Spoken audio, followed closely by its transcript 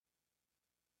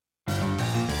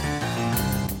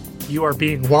You are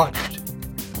being watched.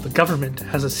 The government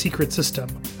has a secret system.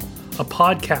 A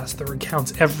podcast that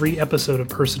recounts every episode of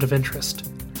Person of Interest.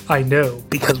 I know,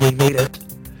 because we made it.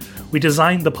 We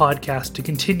designed the podcast to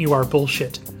continue our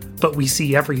bullshit, but we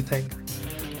see everything.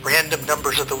 Random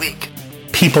numbers of the week.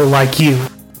 People like you.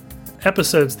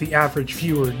 Episodes the average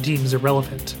viewer deems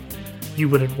irrelevant. You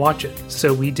wouldn't watch it,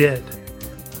 so we did.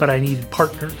 But I needed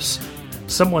partners.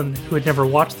 Someone who had never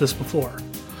watched this before.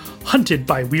 Hunted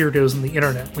by weirdos on the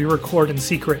internet, we record in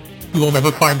secret. You will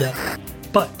never find us.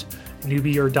 But,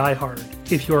 newbie or diehard,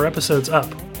 if your episode's up,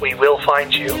 we will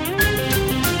find you.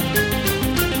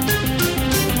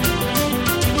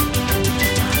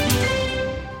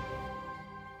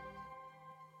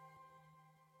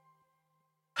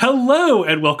 Hello,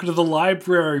 and welcome to the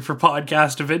Library for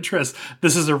Podcast of Interest.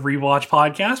 This is a rewatch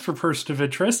podcast for Person of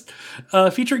Interest,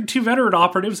 featuring two veteran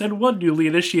operatives and one newly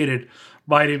initiated.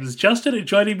 My name is Justin, and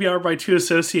joining me are my two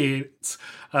associates,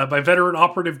 my veteran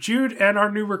operative Jude, and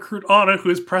our new recruit Anna, who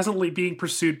is presently being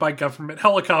pursued by government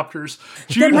helicopters.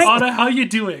 Jude, Anna, how you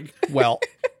doing? Well,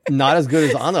 not as good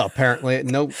as Anna, apparently.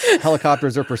 No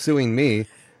helicopters are pursuing me.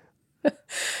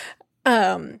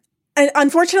 And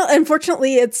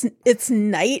unfortunately, it's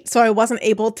night, so I wasn't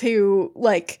able to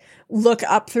look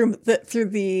up through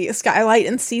the skylight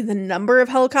and see the number of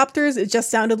helicopters. It just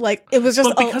sounded like it was just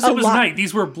but because it was lot. Night.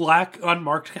 These were black,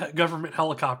 unmarked government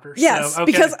helicopters. Yes, so,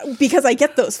 okay. because I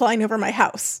get those flying over my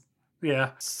house.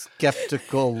 Yeah,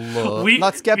 skeptical.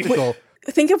 Not skeptical.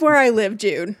 Think of where I live,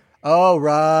 Jude. Oh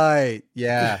right,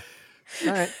 yeah.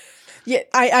 All right. Yeah,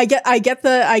 I get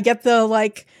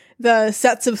the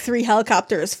sets of 3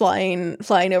 helicopters flying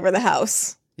over the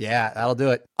house. Yeah, that'll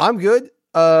do it. I'm good.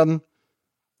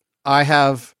 I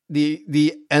have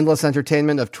the endless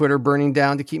entertainment of Twitter burning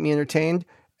down to keep me entertained.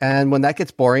 And when that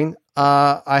gets boring,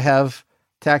 I have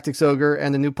Tactics Ogre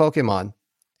and the new Pokemon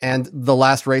and the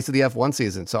last race of the F1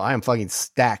 season. So I am fucking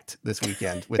stacked this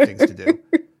weekend with things to do.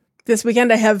 This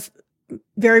weekend I have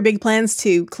very big plans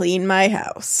to clean my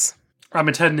house. I'm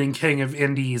attending King of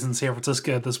Indies in San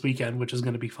Francisco this weekend, which is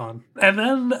going to be fun. And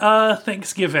then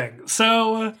Thanksgiving.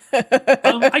 So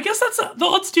I guess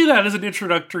let's do that as an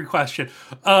introductory question.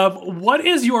 What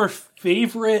is your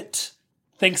favorite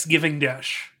Thanksgiving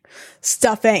dish?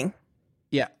 Stuffing.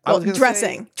 Yeah,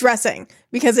 dressing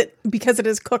because it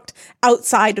is cooked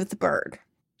outside of the bird.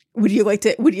 Would you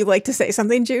like to say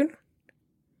something, June?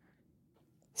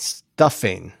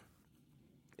 Stuffing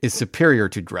is superior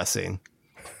to dressing,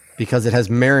 because it has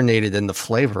marinated in the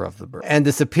flavor of the bird. And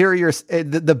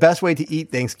the best way to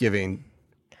eat Thanksgiving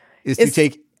is to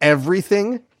take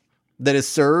everything that is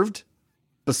served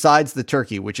besides the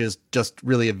turkey, which is just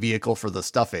really a vehicle for the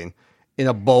stuffing, in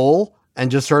a bowl and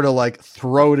just sort of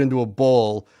throw it into a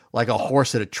bowl like a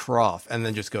horse at a trough and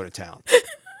then just go to town.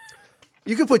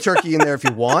 You can put turkey in there if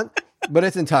you want, but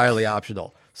it's entirely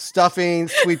optional. Stuffing,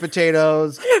 sweet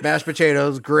potatoes, mashed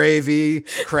potatoes, gravy,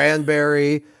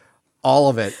 cranberry, all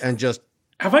of it, and just...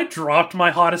 Have I dropped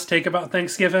my hottest take about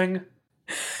Thanksgiving?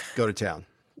 Go to town.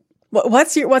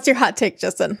 What's your hot take,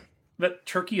 Justin? That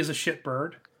turkey is a shit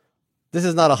bird. This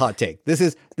is not a hot take.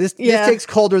 This takes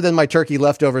colder than my turkey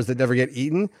leftovers that never get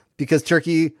eaten, because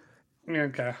turkey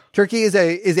is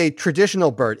a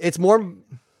traditional bird. It's more...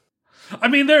 I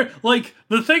mean,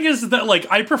 the thing is that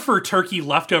I prefer turkey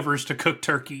leftovers to cooked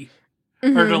turkey,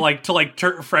 or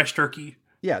to fresh turkey.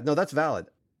 Yeah, no, that's valid.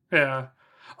 Yeah.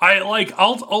 I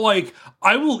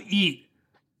will eat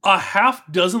a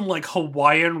half dozen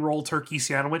Hawaiian roll turkey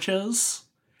sandwiches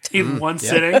in one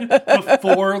sitting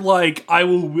before I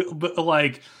will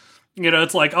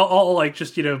it's I'll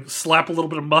just slap a little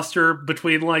bit of mustard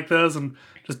between those and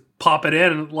just pop it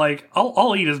in, and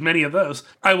I'll eat as many of those.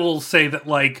 I will say that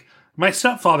my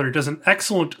stepfather does an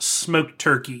excellent smoked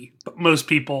turkey, but most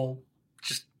people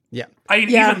just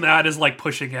even that is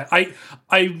pushing it.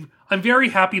 I'm very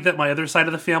happy that my other side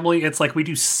of the family, it's we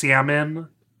do salmon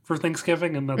for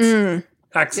Thanksgiving, and that's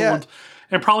excellent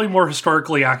and probably more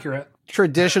historically accurate.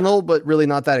 Traditional, but really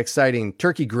not that exciting.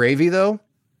 Turkey gravy, though.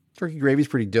 Turkey gravy is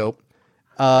pretty dope.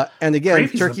 And again,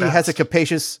 Gravy's turkey has a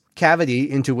capacious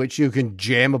cavity into which you can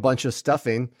jam a bunch of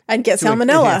stuffing and get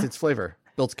salmonella. Enhance its flavor,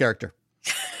 builds character.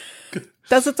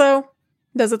 Does it though?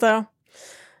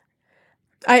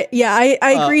 I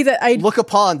agree that I look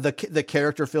upon the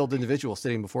character-filled individual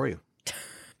sitting before you.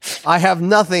 I have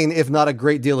nothing if not a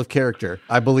great deal of character.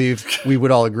 I believe we would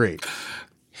all agree,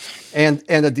 and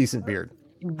a decent beard.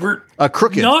 We're a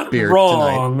crooked not beard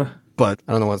wrong, tonight, but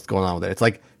I don't know what's going on with it.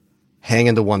 It's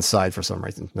hanging to one side for some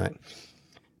reason tonight.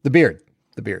 The beard.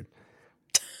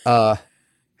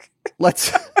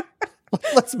 Let's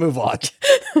move on.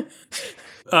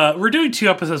 we're doing 2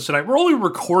 episodes tonight. We're only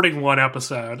recording 1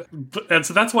 episode, and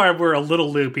so that's why we're a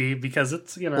little loopy, because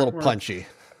it's, a little punchy.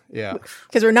 Yeah,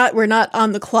 because we're not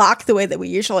on the clock the way that we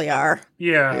usually are.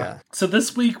 Yeah. So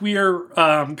this week we are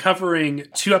covering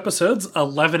 2 episodes,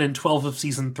 11 and 12 of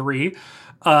season 3,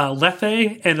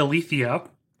 Lethe and Alethea.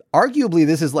 Arguably,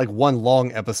 this is like one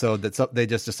long episode they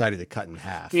just decided to cut in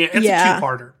half. Yeah, it's a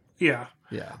 2-parter. Yeah.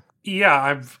 Yeah.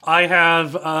 Yeah, I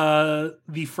have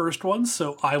the first one,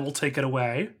 so I will take it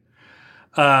away.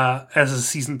 As a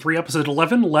season 3, episode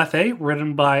 11, Lethe,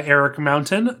 written by Eric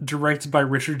Mountain, directed by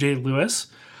Richard J. Lewis.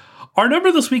 Our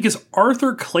number this week is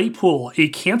Arthur Claypool, a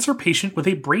cancer patient with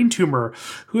a brain tumor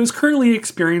who is currently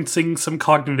experiencing some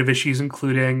cognitive issues,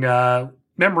 including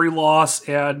memory loss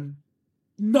and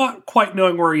not quite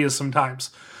knowing where he is sometimes.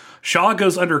 Shaw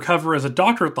goes undercover as a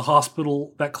doctor at the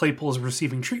hospital that Claypool is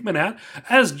receiving treatment at,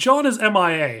 as John is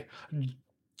MIA.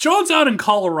 John's out in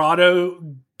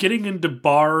Colorado getting into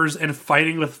bars and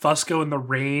fighting with Fusco in the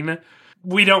rain.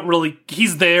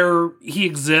 He's there, he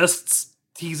exists,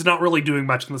 he's not really doing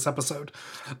much in this episode.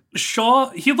 Shaw,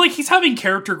 he's having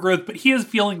character growth, but he is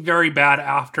feeling very bad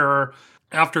after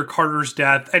Carter's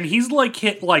death, and he's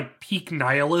hit peak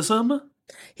nihilism.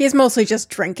 He's mostly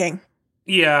just drinking.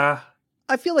 Yeah.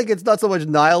 I feel like it's not so much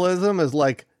nihilism as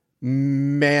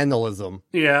manalism.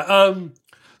 Yeah.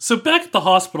 So back at the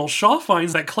hospital, Shaw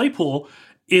finds that Claypool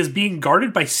is being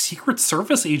guarded by Secret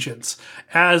Service agents,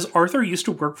 as Arthur used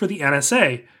to work for the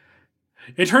NSA.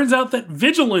 It turns out that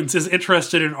Vigilance is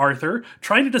interested in Arthur,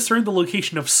 trying to discern the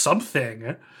location of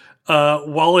something,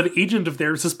 while an agent of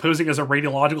theirs is posing as a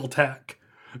radiological tech.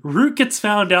 Root gets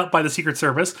found out by the Secret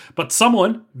Service, but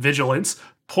someone, Vigilance,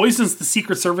 poisons the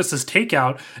Secret Service's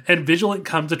takeout, and Vigilant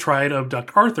come to try and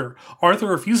abduct Arthur. Arthur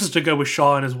refuses to go with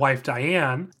Shaw and his wife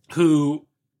Diane, who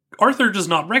Arthur does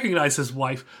not recognize his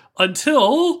wife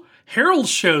until Harold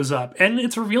shows up, and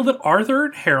it's revealed that Arthur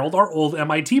and Harold are old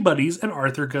MIT buddies, and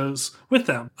Arthur goes with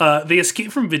them. They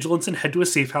escape from Vigilance and head to a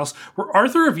safe house, where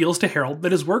Arthur reveals to Harold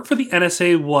that his work for the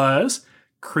NSA was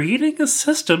creating a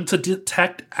system to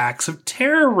detect acts of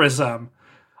terrorism.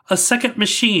 A second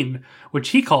machine, which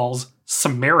he calls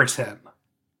Samaritan.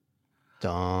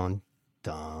 Dun,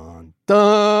 dun,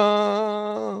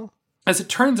 dun. As it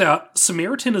turns out,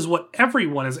 Samaritan is what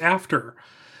everyone is after,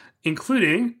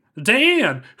 including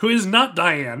Diane, who is not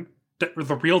Diane.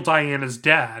 The real Diane is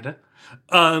dead.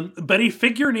 But a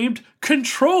figure named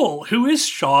Control, who is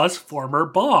Shaw's former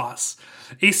boss.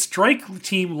 A strike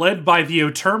team led by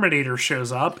the Terminator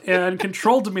shows up, and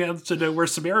Control demands to know where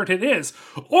Samaritan is,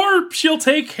 or she'll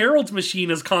take Harold's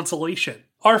machine as consolation.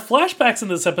 Our flashbacks in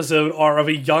this episode are of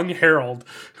a young Harold,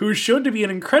 who is shown to be an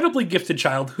incredibly gifted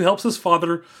child who helps his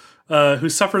father, who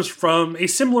suffers from a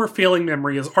similar failing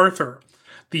memory as Arthur.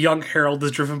 The young Harold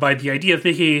is driven by the idea of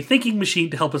making a thinking machine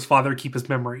to help his father keep his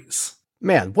memories.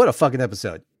 Man, what a fucking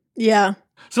episode. Yeah.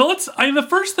 So the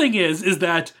first thing is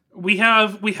that we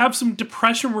have some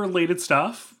depression-related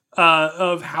stuff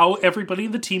of how everybody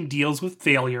in the team deals with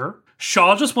failure.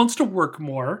 Shaw just wants to work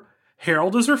more.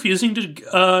 Harold is refusing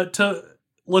to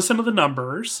listen to the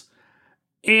numbers.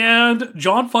 And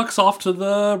John fucks off to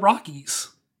the Rockies.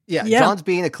 Yeah. John's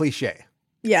being a cliche.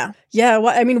 Yeah. Yeah.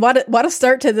 What a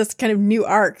start to this kind of new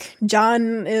arc.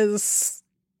 John is,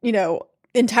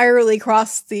 entirely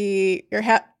most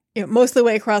of the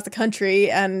way across the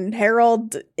country, and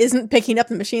Harold isn't picking up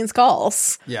the machine's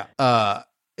calls. Yeah.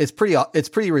 It's pretty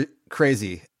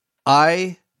crazy.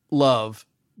 I love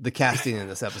the casting in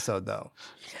this episode, though.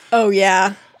 Oh,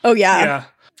 yeah. Yeah.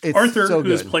 It's Arthur, so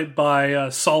who is good. played by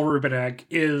Saul Rubinek,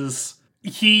 is...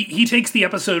 He takes the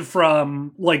episode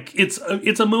from, it's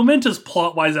a momentous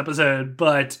plot-wise episode,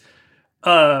 but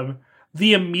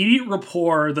the immediate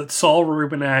rapport that Saul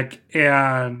Rubinek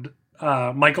and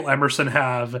Michael Emerson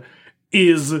have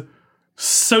is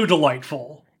so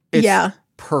delightful. It's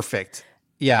perfect.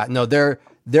 Yeah, no, they're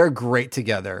great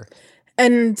together.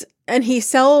 And he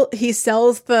sells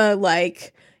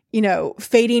the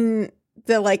fading,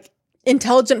 the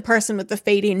intelligent person with the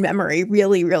fading memory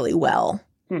really, really well.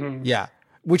 Mm-hmm. Yeah,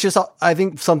 which is, I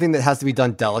think, something that has to be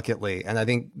done delicately, and I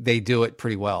think they do it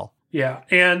pretty well. Yeah,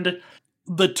 and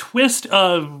the twist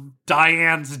of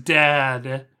Diane's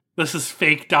dead, this is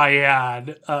fake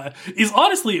Diane, is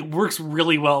honestly, it works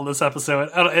really well in this episode.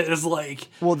 It's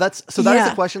Well, that is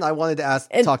the question I wanted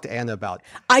to talk to Anna about.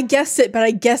 I guessed it, but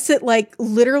I guessed it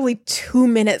literally 2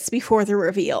 minutes before the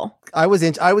reveal. I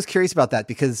was curious about that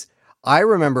because I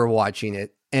remember watching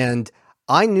it, and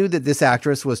I knew that this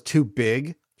actress was too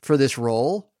big for this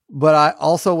role, but I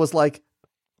also was like,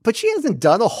 but she hasn't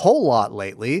done a whole lot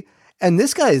lately. And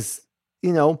this guy's,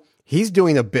 he's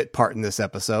doing a bit part in this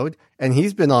episode, and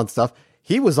he's been on stuff.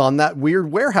 he was on that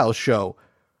weird warehouse show.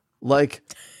 Like,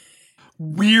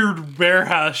 weird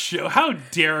warehouse show. How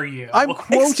dare you? I'm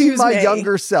quoting my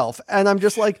younger self, and I'm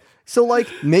just like, so like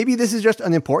maybe this is just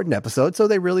an important episode, so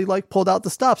they really like pulled out the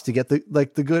stops to get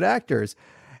the good actors.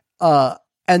 And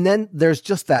then there's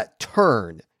just that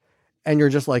turn, and you're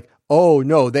just like, oh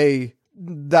no,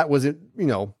 that wasn't,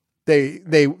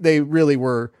 they really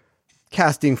were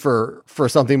casting for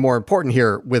something more important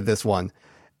here with this one.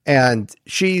 And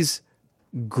she's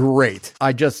great.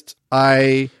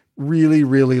 I really,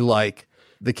 really like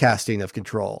the casting of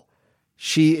Control.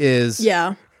 She is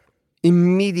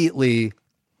immediately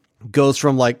goes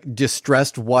from like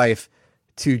distressed wife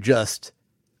to just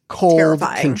cold,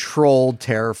 terrifying. Controlled,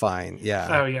 terrifying.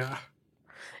 Yeah. Oh yeah.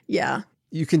 Yeah.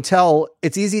 You can tell,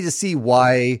 it's easy to see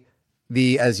why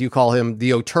as you call him,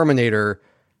 the O-Terminator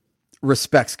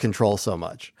respects Control so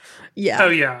much. Yeah. Oh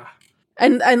yeah.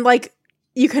 And like,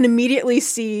 you can immediately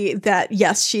see that,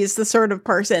 yes, she's the sort of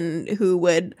person who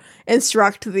would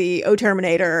instruct the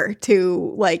O-Terminator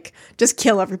to like just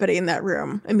kill everybody in that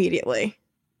room immediately.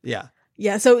 Yeah.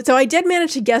 Yeah. So I did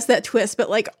manage to guess that twist, but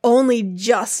like only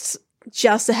just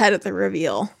ahead of the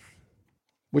reveal.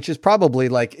 Which is probably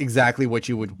like exactly what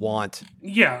you would want.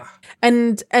 Yeah.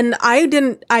 And I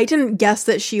didn't guess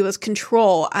that she was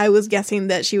Control. I was guessing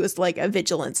that she was like a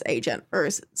vigilance agent or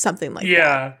something like that.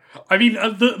 Yeah. I mean,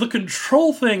 the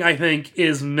Control thing, I think,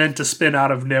 is meant to spin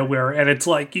out of nowhere. And it's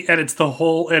like, it's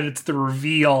the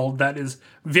reveal that is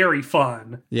very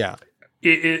fun. Yeah.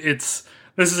 This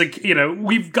is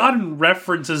we've gotten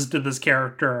references to this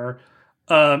character.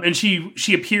 And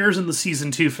she appears in the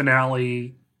season 2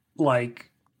 finale, like,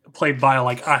 played by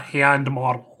like a hand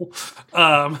model.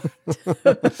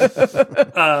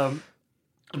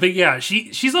 But yeah,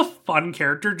 she's a fun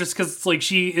character just because it's like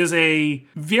she is a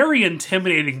very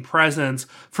intimidating presence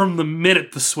from the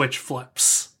minute the switch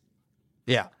flips.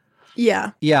 Yeah.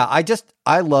 Yeah. Yeah.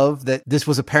 I love that this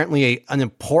was apparently an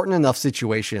important enough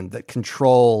situation that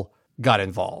Control got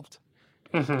involved.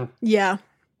 Mm-hmm. Yeah.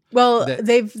 Well,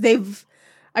 they've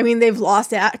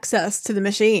lost access to the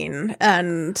machine,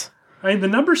 and I mean, the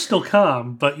numbers still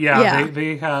come, but they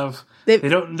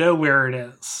don't know where it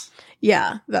is.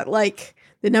 Yeah, that like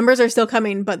the numbers are still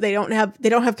coming, but they don't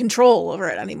have control over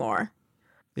it anymore.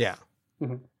 Yeah.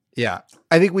 Mm-hmm. Yeah.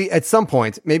 I think we, at some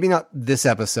point, maybe not this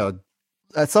episode,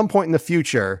 at some point in the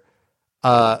future,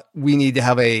 we need to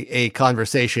have a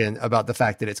conversation about the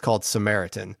fact that it's called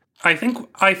Samaritan. I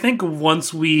think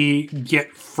once we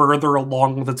get further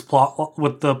along with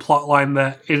the plot line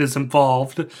that it is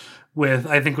involved with,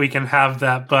 I think we can have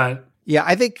that. But yeah,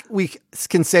 I think we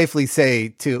can safely say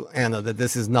to Anna that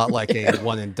this is not like a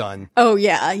one and done. Oh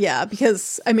yeah,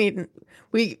 because I mean,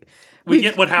 we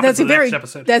get what happens in the next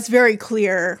episode. That's very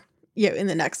clear, in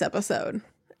the next episode,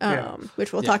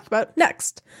 which we'll talk about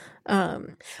next.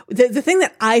 The thing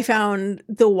that I found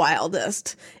the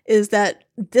wildest is that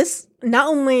this not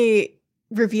only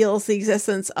reveals the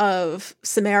existence of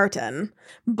Samaritan,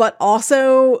 but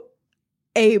also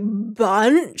a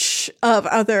bunch of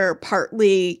other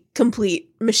partly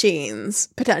complete machines,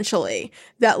 potentially,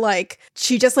 that like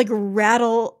she just like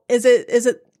is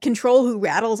it Control who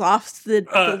rattles off the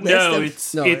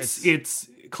list? It's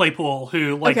Claypool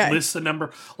who lists a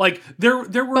number. Like there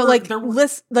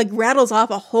rattles off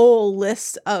a whole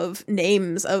list of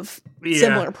names of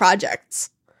similar projects.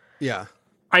 Yeah.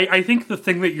 I think the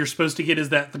thing that you're supposed to get is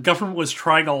that the government was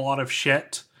trying a lot of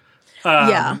shit.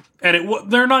 And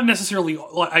they're not necessarily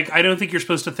like, I don't think you're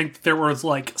supposed to think that there was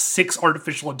like 6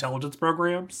 artificial intelligence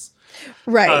programs.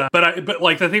 Right. But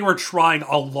like they were trying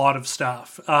a lot of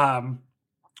stuff. And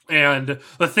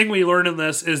the thing we learn in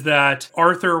this is that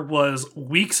Arthur was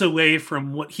weeks away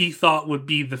from what he thought would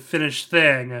be the finished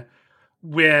thing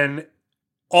when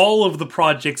all of the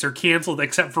projects are canceled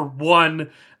except for one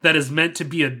that is meant to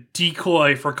be a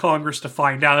decoy for Congress to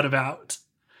find out about.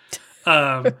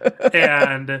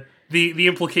 And the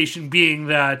implication being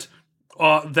that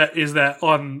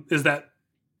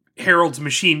Harold's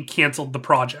machine canceled the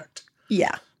project.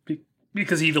 Yeah.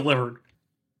 Because he delivered.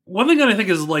 One thing that I think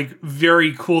is like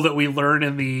very cool that we learn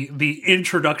in the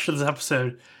introduction of this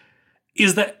episode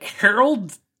is that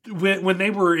Harold, when they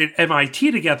were at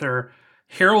MIT together,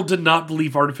 Harold did not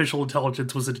believe artificial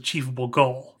intelligence was an achievable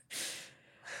goal.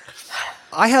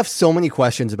 I have so many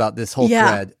questions about this whole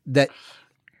thread that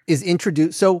is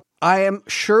introduced. So I am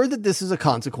sure that this is a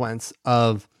consequence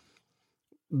of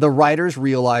the writers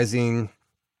realizing,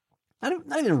 not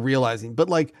even realizing, but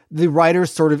like the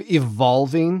writers sort of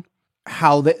evolving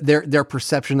how their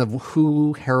perception of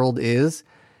who Harold is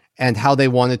and how they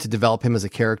wanted to develop him as a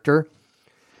character,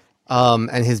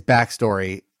 and his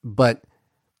backstory. But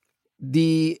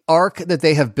the arc that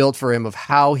they have built for him of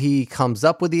how he comes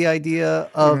up with the idea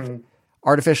of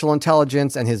artificial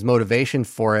intelligence and his motivation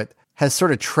for it has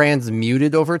sort of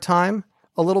transmuted over time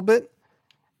a little bit.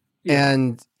 Yeah.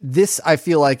 And this, I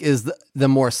feel like, is the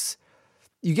more...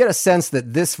 You get a sense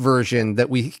that this version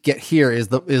that we get here is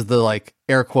the like,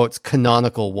 air quotes,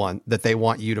 canonical one that they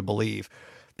want you to believe.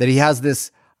 That he has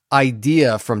this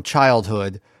idea from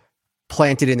childhood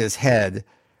planted in his head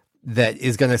that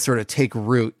is going to sort of take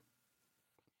root,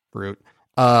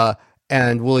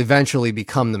 and will eventually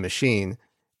become the machine.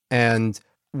 And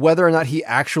whether or not he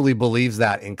actually believes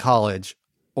that in college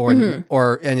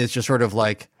and is just sort of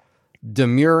like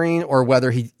demurring, or whether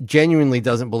he genuinely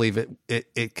doesn't believe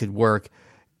it could work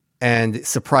and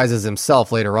surprises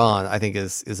himself later on, I think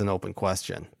is an open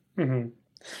question. Mm-hmm.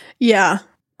 Yeah.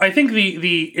 I think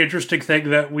the interesting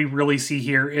thing that we really see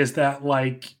here is that,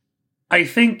 like, I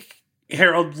think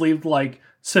Harold believed, like,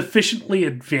 sufficiently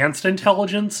advanced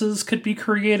intelligences could be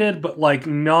created, but, like,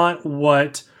 not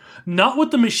what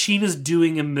the machine is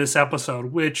doing in this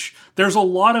episode, which there's a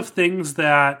lot of things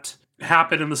that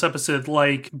happen in this episode,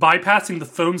 like bypassing the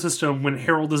phone system when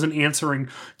Harold isn't answering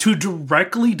to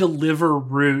directly deliver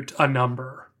Root a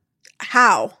number.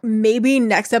 How? Maybe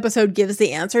next episode gives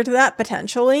the answer to that,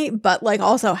 potentially, but, like,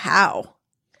 also how?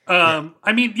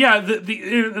 I mean, yeah,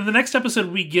 in the next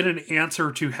episode we get an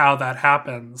answer to how that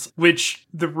happens, which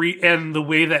and the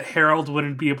way that Harold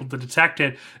wouldn't be able to detect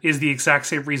it is the exact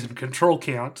same reason Control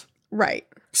can't. Right.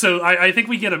 So I think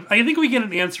we get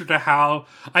an answer to how.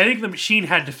 I think the machine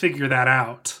had to figure that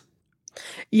out.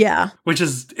 Yeah. Which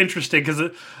is interesting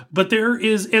but there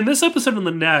is, in this episode and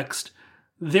the next,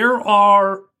 there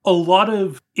are a lot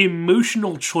of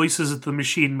emotional choices that the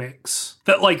machine makes.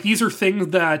 That, like, these are things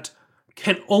that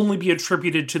can only be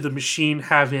attributed to the machine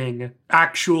having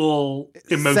actual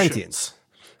emotions. Sentience.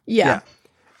 Yeah.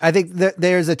 I think that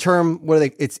there's a term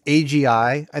it's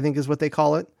AGI, I think is what they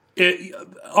call it.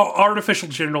 Artificial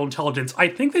general intelligence. I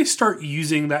think they start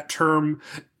using that term.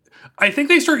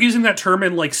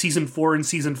 In, like, season 4 and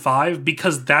season 5,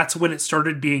 because that's when it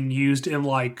started being used in,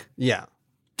 like,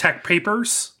 tech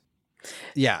papers.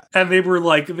 Yeah. And they were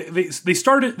like, they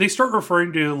start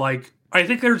referring to, like, I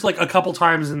think there's, like, a couple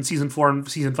times in season 4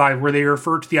 and season 5 where they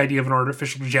refer to the idea of an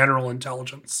artificial general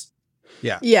intelligence.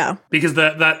 Yeah. Yeah. Because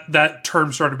that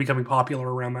term started becoming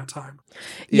popular around that time.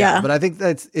 Yeah. But I think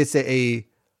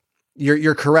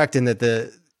you're correct in that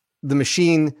the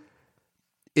machine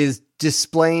is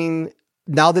displaying,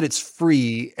 now that it's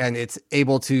free and it's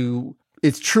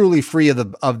truly free of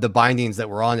the bindings that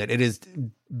were on it. It is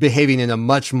behaving in a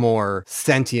much more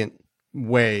sentient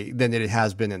way than it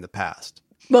has been in the past.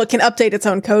 Well, it can update its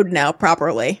own code now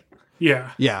properly.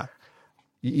 Yeah. Yeah.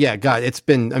 Yeah. God,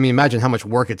 imagine how much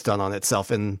work it's done on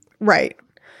itself in the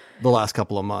last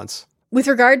couple of months. With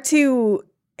regard to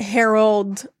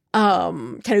Harold,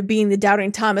 kind of being the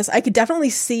doubting Thomas, I could definitely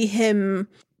see him,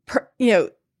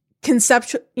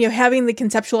 having the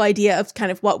conceptual idea of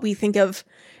kind of what we think of,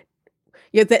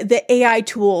 the AI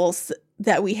tools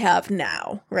that we have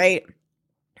now, right?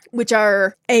 Which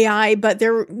are AI, but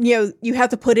they're, you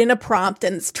have to put in a prompt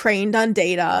and it's trained on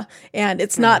data, and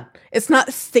it's not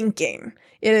thinking.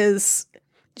 It is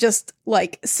just,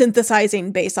 like,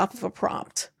 synthesizing based off of a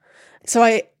prompt.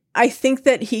 So I think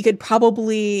that he could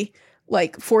probably,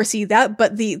 like, foresee that,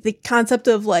 but the concept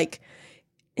of, like,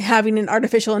 having an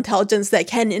artificial intelligence that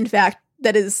can, in fact,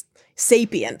 that is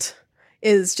sapient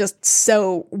is just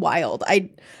so wild.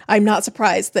 I'm not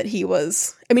surprised that he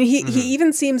was, he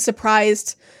even seems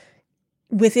surprised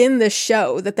within the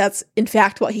show that that's in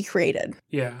fact what he created.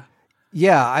 Yeah.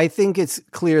 Yeah, I think it's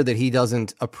clear that he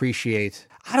doesn't appreciate,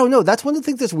 I don't know, that's one of the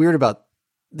things that's weird about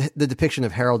the depiction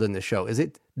of Harold in the show, is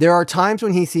there are times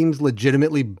when he seems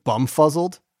legitimately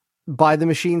bumfuzzled by the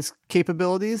machine's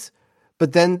capabilities,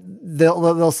 but then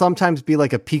they'll sometimes be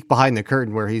like a peek behind the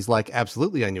curtain where he's like,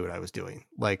 absolutely, I knew what I was doing.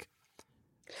 Like,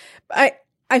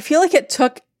 I feel like it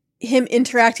took him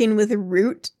interacting with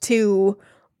Root to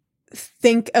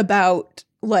think about,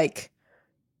 like,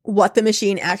 what the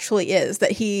machine actually is,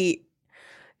 that he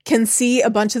can see a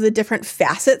bunch of the different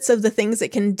facets of the things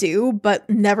it can do, but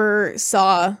never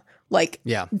saw, like,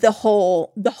 the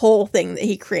whole thing that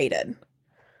he created.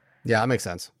 Yeah, that makes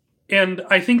sense. And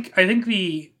I think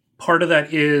the part of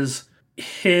that is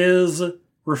his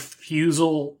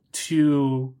refusal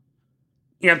to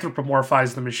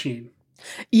anthropomorphize the machine.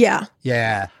 Yeah.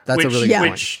 Yeah, that's a really good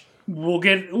point. Which we'll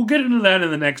get into that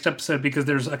in the next episode, because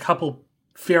there's a couple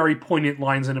very poignant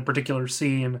lines in a particular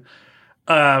scene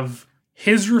of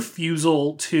his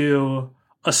refusal to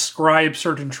ascribe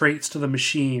certain traits to the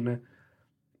machine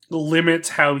limits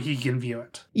how he can view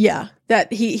it. Yeah,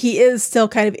 that he is still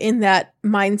kind of in that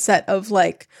mindset of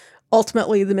like,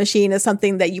 ultimately the machine is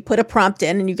something that you put a prompt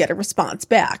in and you get a response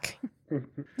back.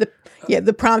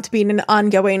 The prompt being an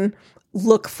ongoing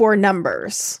look for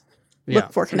numbers,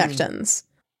 look for connections.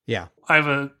 Yeah. I have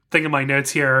a thing in my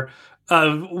notes here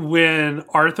of when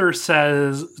Arthur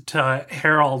says to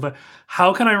Harold,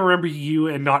 "How can I remember you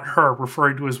and not her?"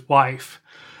 referring to his wife.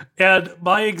 And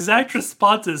my exact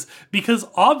response is, because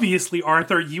obviously,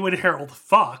 Arthur, you and Harold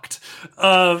fucked.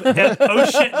 And oh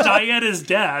shit, Diane is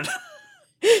dead.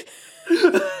 It's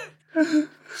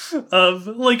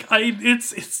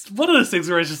one of those things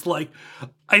where it's just like,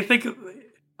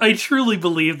 I truly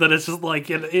believe that it's just like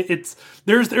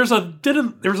there's a bit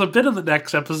in the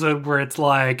next episode where it's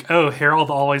like, oh,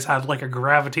 Harold always had like a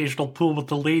gravitational pull with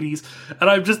the ladies, and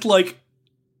I'm just like,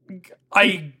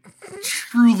 I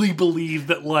truly believe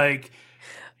that like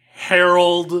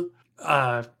Harold,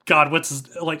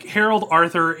 Harold,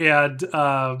 Arthur, and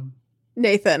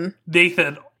Nathan.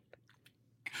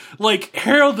 Like,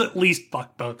 Harold at least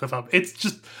fucked both of them. It's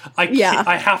just, I can't,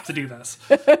 I have to do this.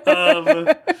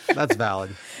 That's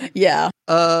valid. Yeah.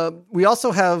 We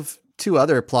also have two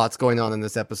other plots going on in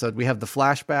this episode. We have the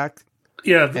flashback.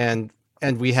 Yeah.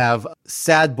 And we have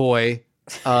Sad Boy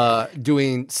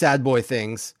doing sad boy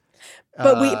things.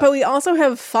 But we also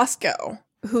have Fusco,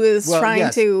 who is trying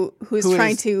to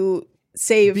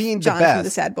save John from the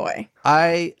sad boy.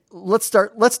 Let's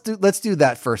do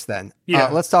that first then. Yeah.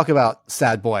 Let's talk about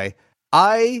Sad Boy.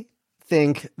 I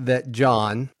think that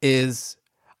John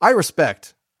I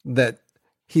respect that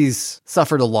he's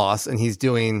suffered a loss and he's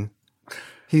doing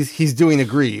a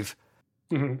grieve.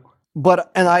 Mm-hmm.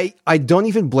 But I don't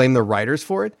even blame the writers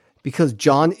for it, because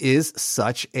John is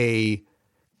such a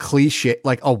cliche,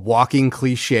 like a walking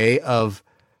cliche of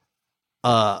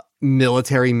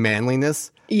military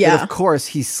manliness. Yeah. But of course,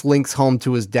 he slinks home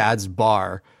to his dad's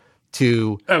bar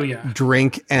to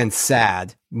drink and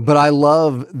sad. But I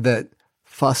love that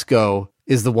Fusco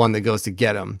is the one that goes to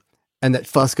get him. And that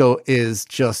Fusco is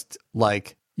just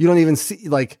like, you don't even see,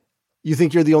 like, you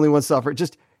think you're the only one suffering.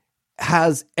 Just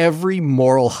has every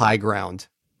moral high ground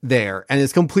there and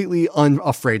is completely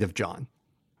unafraid of John.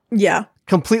 Yeah.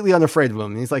 Completely unafraid of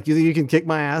him. He's like, you think you can kick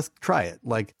my ass? Try it.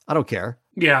 Like, I don't care.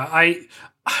 Yeah, I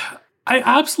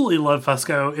absolutely love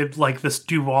Fusco in like this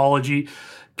duology,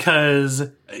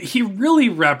 because he really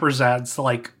represents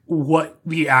like what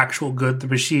the actual good the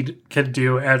machine can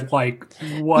do, and like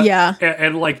what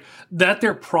and like that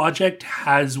their project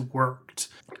has worked,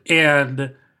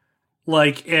 and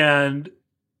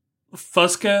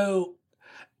Fusco,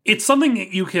 it's something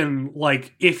that you can,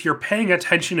 like, if you're paying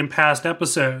attention in past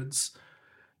episodes,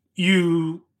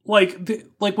 you like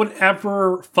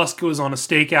whenever Fusco is on a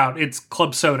stakeout, it's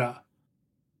club soda.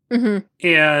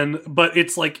 Mm-hmm. But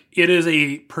it's like, it is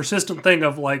a persistent thing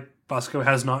of like, Fusco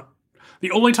has not,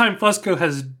 the only time Fusco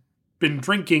has been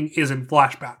drinking is in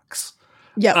flashbacks.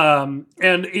 Yeah.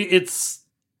 And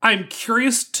I'm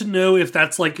curious to know if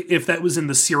that's like, if that was in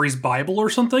the series Bible or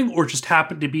something, or just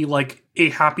happened to be like a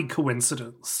happy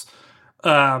coincidence.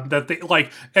 That they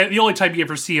like, and the only time you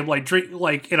ever see him like drink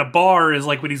like in a bar is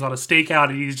like when he's on a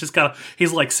stakeout and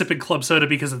he's like sipping club soda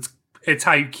because it's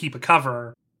how you keep a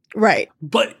cover. Right.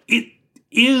 But it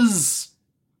is,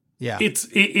 yeah,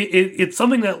 it's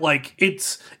something that like,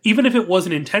 it's, even if it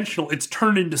wasn't intentional, it's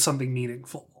turned into something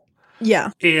meaningful.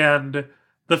 Yeah. And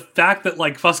the fact that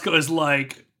like Fusco is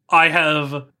like, I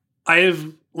have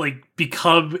like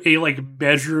become a like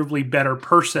measurably better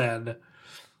person,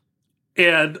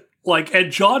 and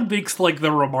John makes like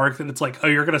the remark that it's like, oh,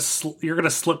 you're gonna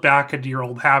slip back into your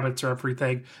old habits or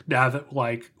everything now that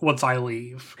like once I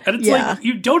leave, and it's like,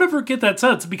 you don't ever get that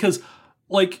sense, because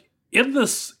like in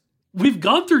this, we've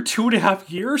gone through 2.5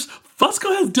 years,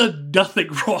 Fusco has done nothing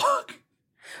wrong.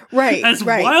 Right. As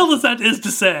wild as that is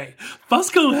to say,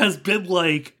 Fusco's been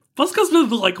like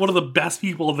one of the best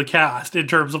people in the cast in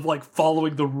terms of like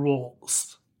following the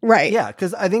rules. Right. Yeah,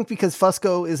 because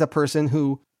Fusco is a person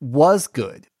who was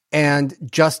good and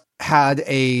just had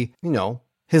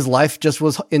his life just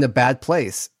was in a bad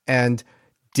place and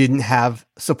didn't have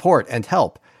support and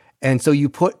help. And so you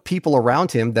put people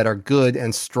around him that are good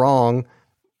and strong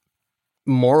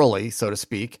morally, so to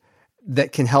speak,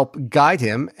 that can help guide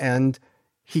him, and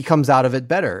he comes out of it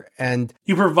better. And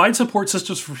you provide support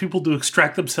systems for people to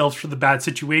extract themselves from the bad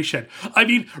situation. I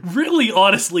mean, really,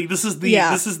 honestly, this is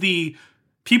the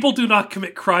people do not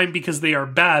commit crime because they are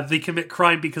bad. They commit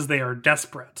crime because they are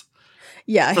desperate.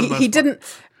 Yeah, he didn't.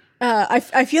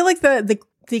 I feel like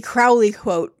the Crowley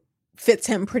quote fits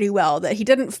him pretty well, that he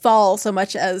didn't fall so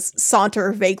much as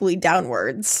saunter vaguely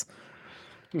downwards.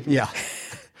 Yeah.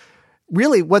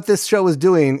 really what this show is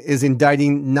doing is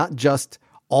indicting not just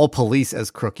all police as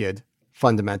crooked,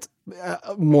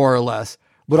 more or less,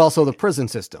 but also the prison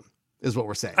system is what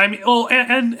we're saying. I mean, well,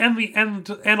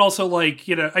 and also like,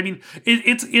 you know, I mean,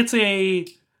 it's a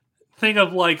thing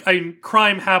of like,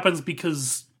 crime happens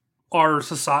because our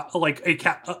society, like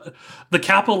the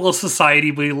capitalist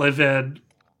society we live in,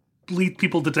 lead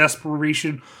people to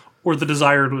desperation or the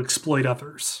desire to exploit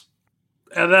others,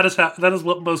 and that is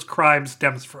what most crime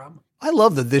stems from. I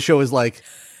love that this show is like,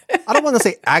 I don't want to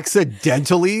say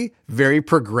accidentally very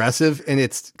progressive in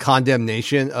its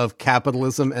condemnation of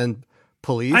capitalism and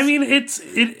police. I mean,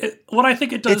 what I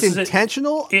think it does it's is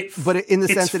intentional, but in the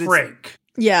sense that frank.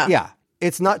 Yeah.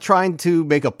 It's not trying to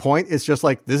make a point. It's just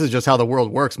like, this is just how the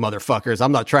world works, motherfuckers.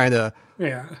 I'm not trying to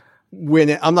win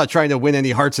it. I'm not trying to win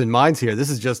any hearts and minds here. This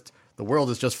is just, the world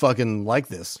is just fucking like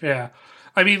this. Yeah.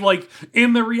 I mean, like,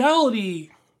 in the reality,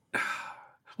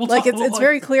 it's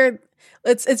very clear.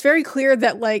 It's very clear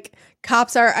that like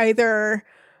cops are either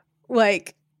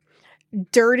like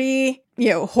dirty, you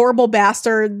know, horrible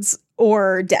bastards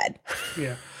or dead.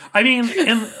 Yeah. I mean,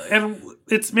 and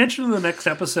it's mentioned in the next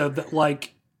episode that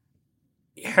like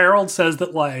Harold says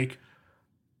that like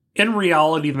in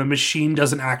reality the machine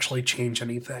doesn't actually change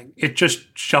anything. It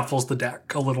just shuffles the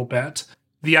deck a little bit.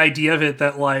 The idea of it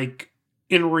that like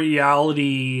in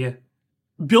reality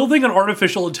building an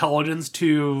artificial intelligence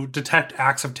to detect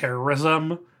acts of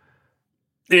terrorism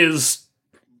is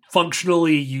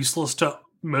functionally useless to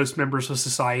most members of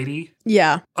society.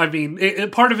 Yeah. I mean,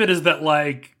 part of it is that,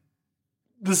 like,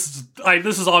 this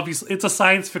is obviously, it's a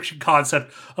science fiction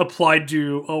concept applied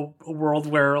to a world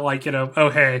where, like, you know, oh,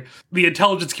 hey, the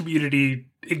intelligence community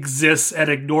exists and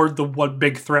ignored the one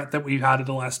big threat that we've had in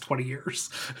the last 20 years.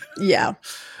 Yeah.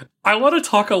 I want to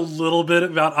talk a little bit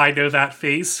about I Know That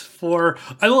Face we'll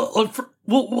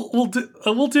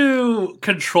do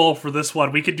Control for this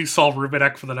one. We could do Saul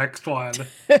Rubinek for the next one.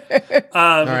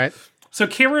 All right. So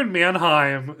Cameron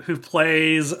Manheim, who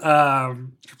plays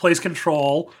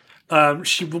Control,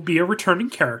 she will be a returning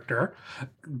character.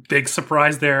 Big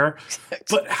surprise there.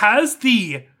 But has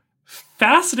the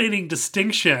fascinating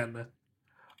distinction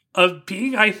of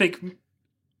being, I think,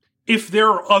 if there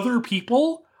are other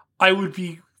people, I would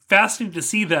be fascinated to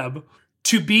see them,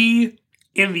 to be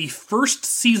in the first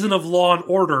season of Law &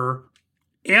 Order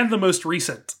and the most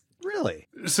recent. Really?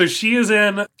 So she is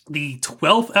in the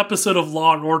 12th episode of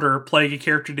Law & Order playing a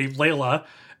character named Layla,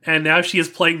 and now she is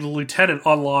playing the lieutenant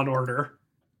on Law & Order.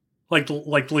 Like the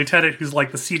lieutenant who's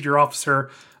like the senior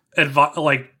officer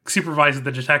like supervising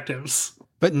the detectives.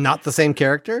 But not the same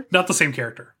character? Not the same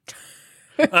character.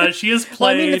 She has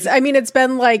played... Well, I mean, it's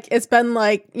been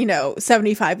like, you know,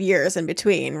 75 years in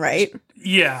between, right?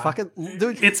 Yeah. Fucking,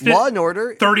 dude, it's Law &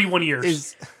 Order 31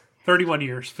 years. 31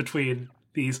 years between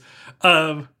these.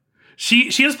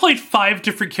 She has played 5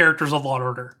 different characters on Law &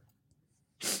 Order.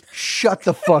 Shut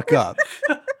the fuck up.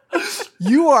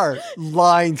 You are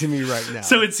lying to me right now.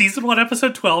 So in season 1,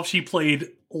 episode 12, she played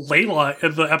Layla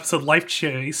in the episode Life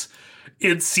Chase.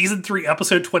 In season 3,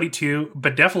 episode 22,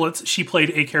 Benevolence, she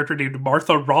played a character named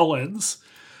Martha Rollins.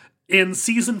 In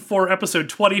season 4, episode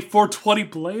 20, 420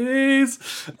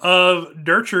 Blaze of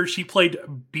Nurture, she played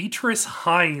Beatrice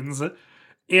Hines.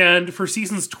 And for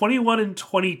seasons 21 and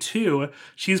 22,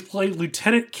 she's played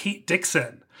Lieutenant Kate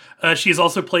Dixon. She has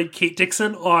also played Kate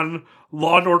Dixon on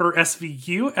Law & Order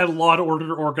SVU and Law &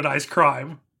 Order Organized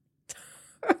Crime.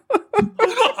 Wow.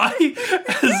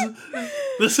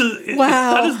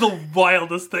 That is the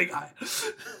wildest thing.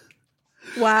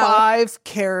 Wow. 5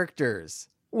 characters.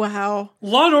 Wow.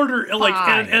 Law & Order, like,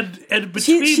 and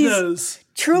between those...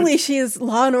 Truly, she is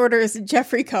Law & Order's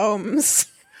Jeffrey Combs.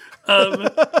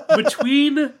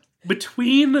 Between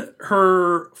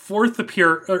her fourth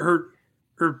appearance, her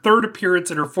third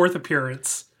appearance and her fourth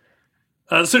appearance...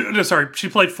 she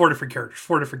played 4 different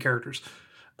characters.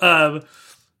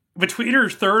 Between her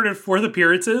third and fourth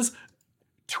appearances,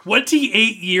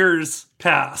 28 years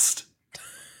passed.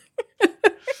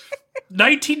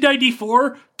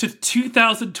 1994 to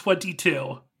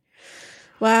 2022.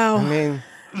 Wow. I mean,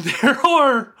 there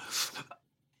are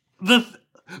the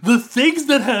things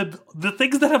that have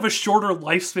a shorter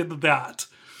lifespan than that.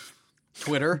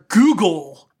 Twitter,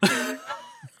 Google.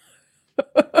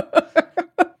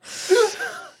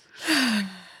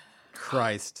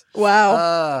 Christ.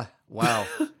 Wow. Wow.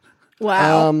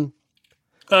 Wow.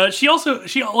 She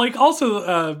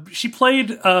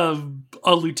played a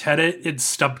lieutenant in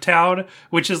Stumptown,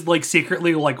 which is like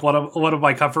secretly like one of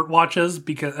my comfort watches,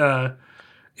 because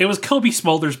it was Kobe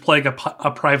Smulders playing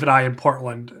a private eye in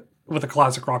Portland with a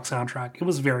classic rock soundtrack. It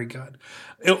was very good.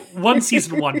 One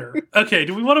season wonder. Okay,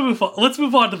 do we want to move on? Let's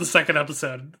move on to the second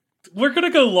episode. we're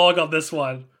gonna go long on this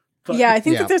one. But Yeah, I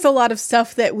think that there's a lot of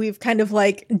stuff that we've kind of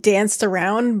like danced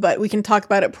around, but we can talk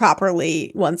about it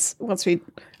properly once we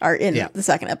are in the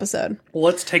second episode.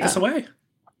 let's take us away.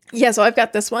 Yeah, so I've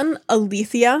got this one,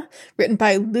 Alethea, written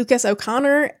by Lucas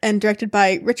O'Connor and directed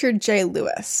by Richard J.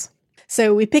 Lewis.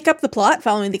 So we pick up the plot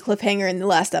following the cliffhanger in the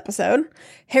last episode.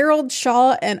 Harold,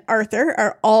 Shaw, and Arthur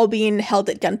are all being held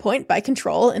at gunpoint by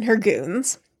Control and her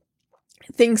goons.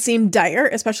 Things seem dire,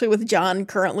 especially with John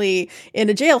currently in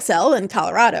a jail cell in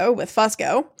Colorado with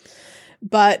Fusco.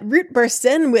 But Root bursts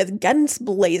in with guns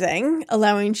blazing,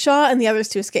 allowing Shaw and the others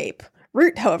to escape.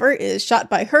 Root, however, is shot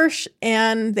by Hirsch,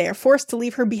 and they are forced to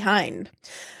leave her behind.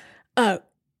 Now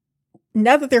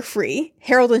that they're free,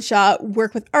 Harold and Shaw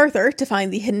work with Arthur to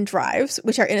find the hidden drives,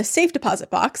 which are in a safe deposit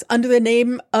box under the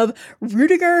name of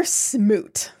Rudiger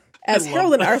Smoot. As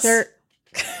Harold and Arthur...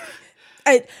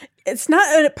 It's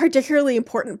not a particularly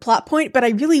important plot point, but I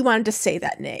really wanted to say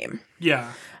that name.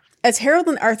 Yeah. As Harold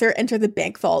and Arthur enter the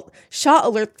bank vault, Shaw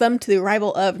alerts them to the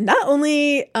arrival of not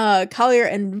only Collier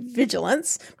and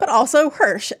Vigilance, but also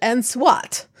Hirsch and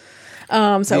SWAT.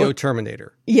 Neo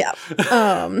Terminator. Yeah.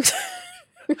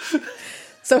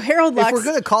 So Harold locks... If we're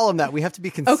going to call him that, we have to be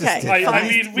consistent. Okay. I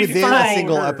mean, we within a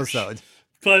single episode.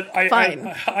 But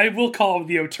I will call him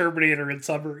Neo Terminator in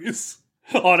summaries.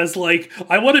 Honest, like,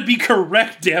 I want to be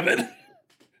correct, damn it.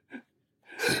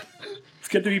 It's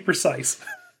good to be precise.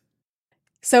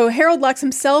 So Harold locks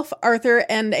himself, Arthur,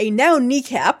 and a now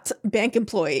kneecapped bank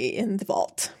employee in the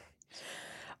vault.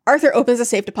 Arthur opens a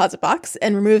safe deposit box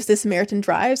and removes the Samaritan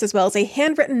drives, as well as a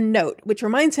handwritten note, which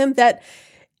reminds him that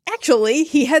actually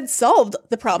he had solved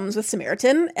the problems with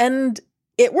Samaritan, and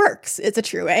it works. It's a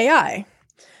true AI.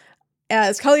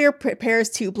 As Collier prepares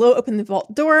to blow open the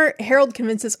vault door, Harold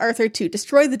convinces Arthur to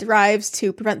destroy the drives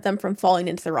to prevent them from falling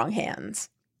into the wrong hands.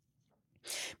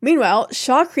 Meanwhile,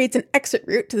 Shaw creates an exit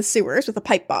route to the sewers with a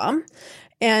pipe bomb,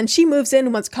 and she moves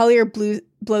in once Collier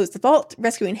blows the vault,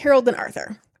 rescuing Harold and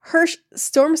Arthur. Hirsch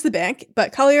storms the bank,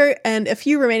 but Collier and a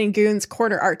few remaining goons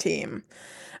corner our team.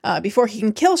 Before he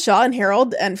can kill Shaw and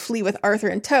Harold and flee with Arthur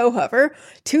in tow, however,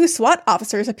 2 SWAT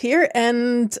officers appear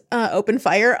and open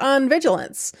fire on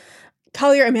Vigilance.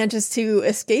 Collier manages to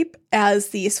escape as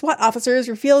the SWAT officers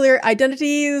reveal their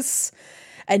identities.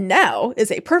 And now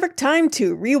is a perfect time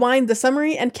to rewind the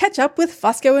summary and catch up with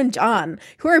Fusco and John,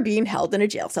 who are being held in a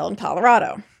jail cell in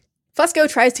Colorado. Fusco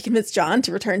tries to convince John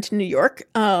to return to New York.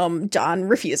 John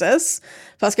refuses.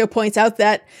 Fusco points out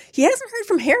that he hasn't heard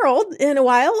from Harold in a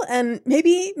while, and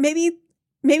maybe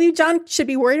John should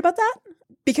be worried about that,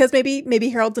 because maybe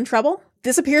Harold's in trouble.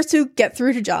 This appears to get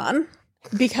through to John,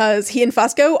 because he and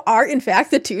Fusco are, in fact,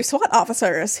 the 2 SWAT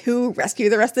officers who rescue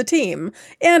the rest of the team,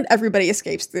 and everybody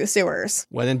escapes through the sewers.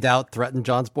 When in doubt, threaten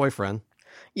John's boyfriend.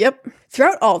 Yep.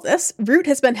 Throughout all this, Root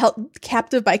has been held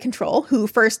captive by Control, who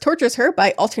first tortures her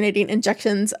by alternating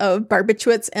injections of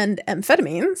barbiturates and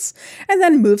amphetamines, and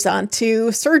then moves on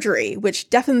to surgery, which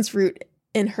deafens Root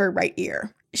in her right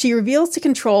ear. She reveals to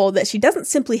Control that she doesn't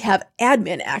simply have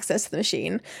admin access to the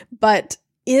machine, but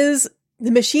is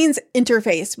the machine's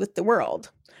interface with the world.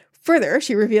 Further,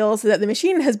 she reveals that the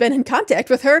machine has been in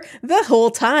contact with her the whole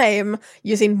time,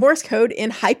 using Morse code in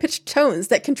high-pitched tones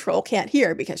that Control can't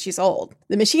hear because she's old.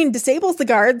 The machine disables the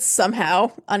guards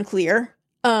somehow, unclear,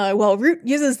 while Root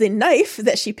uses the knife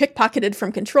that she pickpocketed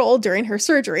from Control during her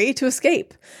surgery to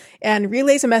escape, and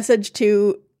relays a message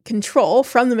to Control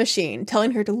from the machine,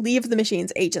 telling her to leave the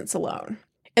machine's agents alone.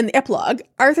 In the epilogue,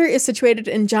 Arthur is situated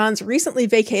in John's recently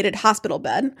vacated hospital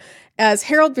bed, as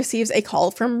Harold receives a call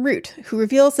from Root, who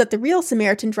reveals that the real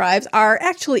Samaritan drives are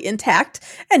actually intact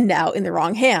and now in the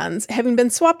wrong hands, having been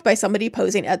swapped by somebody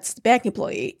posing as the bank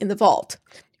employee in the vault.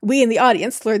 We in the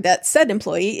audience learned that said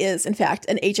employee is, in fact,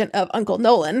 an agent of Uncle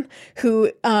Nolan,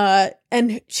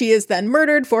 and she is then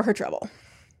murdered for her trouble.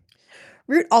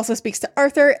 Root also speaks to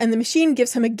Arthur, and the machine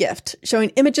gives him a gift, showing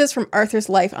images from Arthur's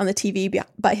life on the TV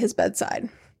by his bedside.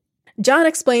 John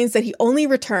explains that he only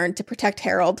returned to protect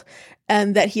Harold,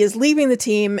 and that he is leaving the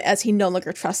team as he no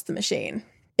longer trusts the machine.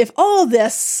 If all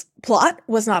this plot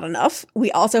was not enough,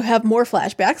 we also have more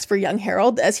flashbacks for young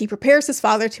Harold as he prepares his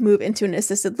father to move into an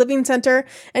assisted living center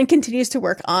and continues to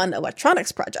work on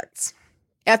electronics projects.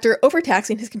 After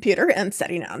overtaxing his computer and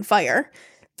setting it on fire,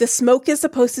 the smoke is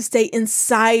supposed to stay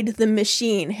inside the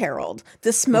machine, Harold.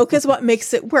 The smoke is what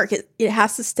makes it work. It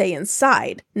has to stay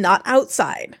inside, not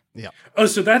outside. Yeah. Oh,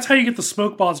 so that's how you get the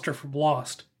smoke monster from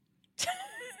Lost.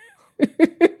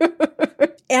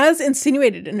 As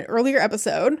insinuated in an earlier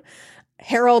episode,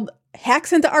 Harold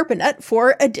hacks into ARPANET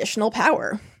for additional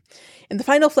power. In the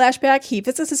final flashback, he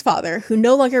visits his father, who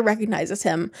no longer recognizes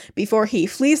him, before he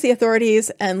flees the authorities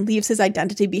and leaves his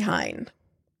identity behind.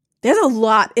 There's a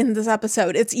lot in this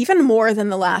episode. It's even more than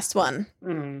the last one.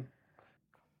 Mm.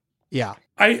 Yeah.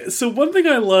 So one thing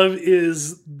I love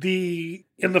is in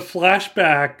the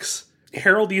flashbacks,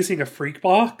 Harold using a freak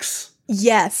box.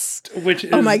 Yes. Which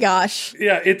is, oh my gosh.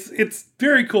 Yeah, it's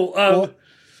very cool. Well,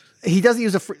 he doesn't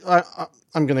use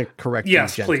I'm going to correct you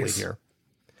gently please. here.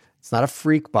 It's not a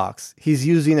freak box. He's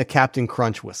using a Captain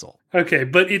Crunch whistle. Okay,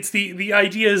 but it's the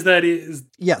idea is that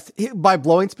yes, by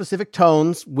blowing specific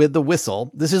tones with the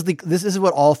whistle. This is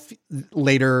what all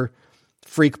later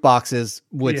freak boxes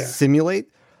would simulate.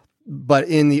 But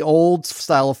in the old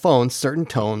style of phones, certain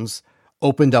tones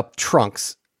opened up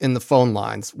trunks in the phone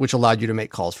lines, which allowed you to make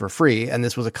calls for free. And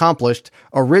this was accomplished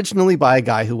originally by a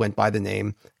guy who went by the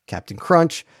name Captain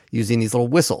Crunch, using these little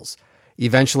whistles.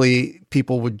 Eventually,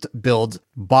 people would build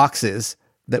boxes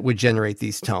that would generate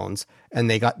these tones, and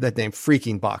they got that name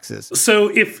freaking boxes. So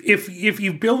if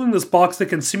you build in this box that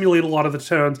can simulate a lot of the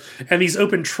tones, and these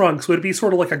open trunks, would it be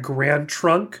sort of like a grand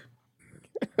trunk?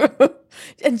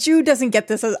 And Jude doesn't get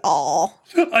this at all.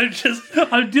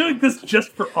 I'm doing this just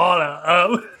for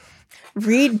Anna.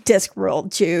 Read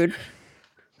Discworld, Jude.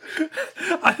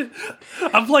 I'm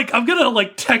gonna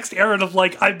text Aaron of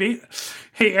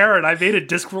hey Aaron, I made a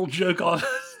Discworld joke on.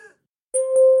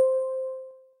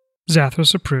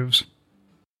 Zathras approves.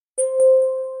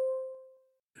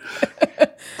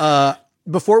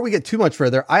 Before we get too much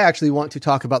further, I actually want to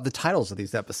talk about the titles of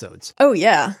these episodes. Oh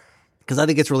yeah. Because I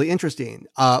think it's really interesting.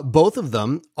 Both of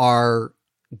them are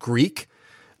Greek,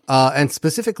 and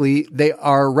specifically, they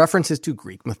are references to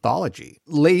Greek mythology.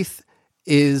 Leith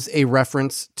is a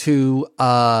reference to,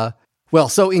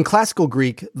 so in classical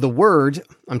Greek, the word,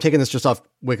 I'm taking this just off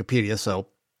Wikipedia, so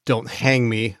don't hang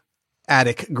me,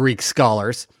 Attic Greek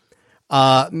scholars,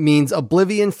 means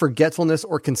oblivion, forgetfulness,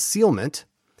 or concealment,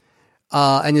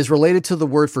 and is related to the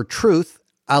word for truth,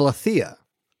 aletheia.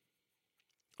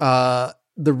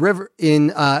 The river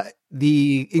in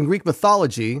Greek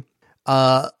mythology,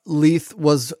 Leith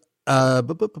was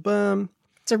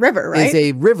it's a river, right? Is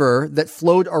a river that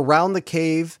flowed around the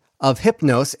cave of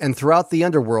Hypnos and throughout the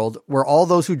underworld, where all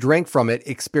those who drank from it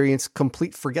experienced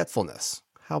complete forgetfulness.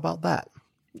 How about that?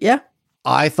 Yeah,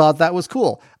 I thought that was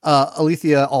cool.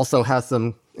 Aletheia also has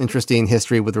some interesting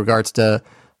history with regards to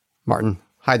Martin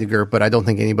Heidegger, but I don't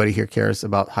think anybody here cares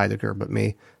about Heidegger but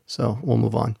me, so we'll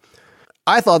move on.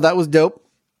 I thought that was dope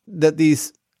that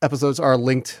these episodes are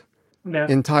linked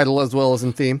in title as well as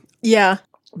in theme. Yeah.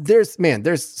 There's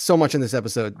so much in this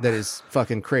episode that is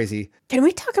fucking crazy. Can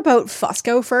we talk about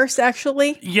Fusco first,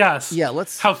 actually? Yes. Yeah,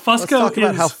 let's Fusco talk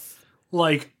about how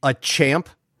like a champ.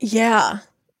 Yeah.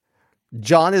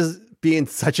 John is being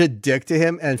such a dick to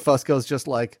him, and Fusco's just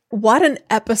like... What an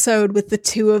episode with the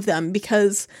two of them,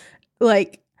 because,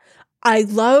 I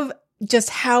love just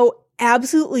how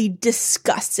absolutely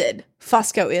disgusted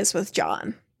Fusco is with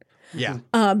John. Yeah.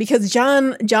 Because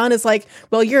John is like,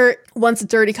 well, you're once a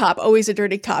dirty cop, always a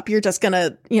dirty cop. You're just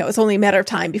gonna, it's only a matter of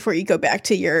time before you go back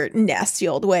to your nasty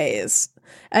old ways.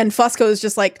 And Fusco is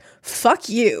just like, fuck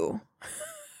you.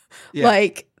 Yeah.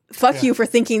 Fuck you for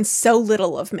thinking so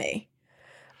little of me.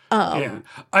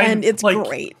 And it's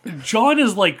great. John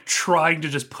is trying to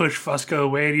just push Fusco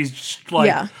away, and he's just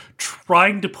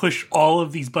trying to push all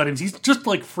of these buttons. He's just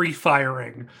free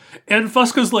firing. And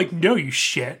Fusco's like, no, you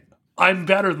shit. I'm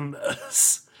better than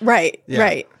this. Right,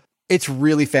 right. It's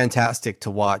really fantastic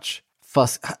to watch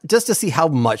just to see how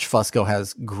much Fusco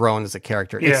has grown as a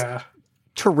character. It's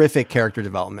terrific character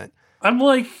development. I'm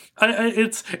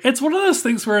it's one of those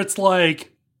things where it's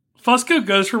Fusco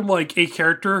goes from a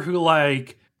character who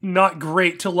not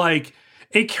great to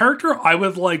a character I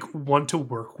would want to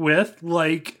work with.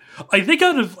 I think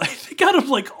out of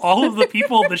all of the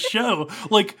people on the show,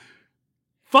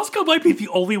 Fusco might be the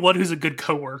only one who's a good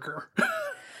coworker.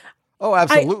 Oh,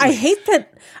 absolutely. I hate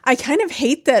that. I kind of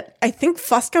hate that. I think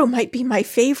Fusco might be my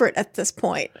favorite at this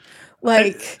point.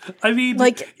 Not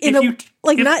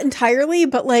entirely,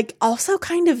 but also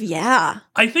kind of, yeah.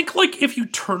 I think if you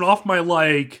turn off my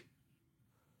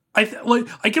I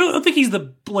don't think he's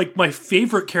the my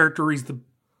favorite character. He's the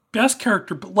best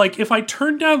character, but if I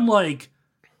turn down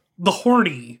the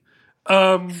horny,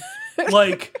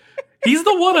 he's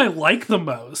the one I like the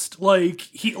most. I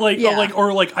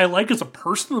like as a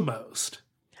person the most.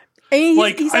 And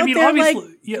he's out there,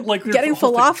 getting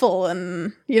falafel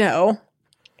and,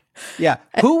 Yeah.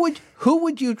 Who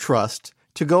would you trust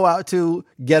to go out and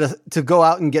get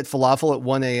falafel at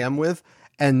 1 a.m. with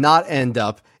and not end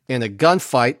up in a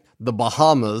gunfight, the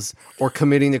Bahamas, or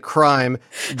committing a crime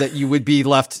that you would be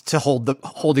left to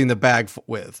holding the bag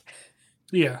with?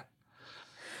 Yeah.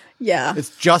 Yeah.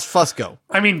 It's just Fusco.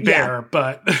 I mean, Bear,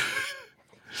 but...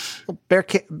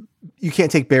 You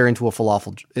can't take Bear into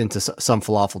some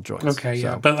falafel joints. Okay,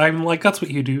 yeah, but I'm like, that's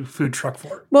what you do food truck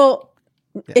for. Well,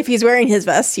 if he's wearing his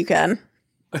vest, you can.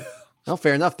 Oh,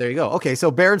 fair enough. There you go. Okay, so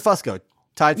Bear and Fusco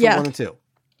tied for 1 and 2.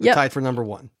 Yep. Tied for number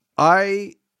 1.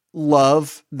 I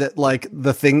love that, like,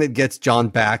 the thing that gets John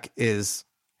back is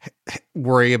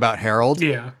worry about Harold.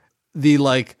 Yeah. The,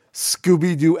 like,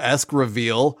 Scooby-Doo-esque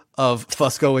reveal of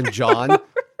Fusco and John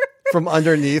from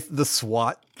underneath the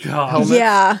SWAT helmet.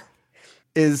 Yeah.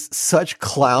 Is such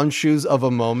clown shoes of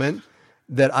a moment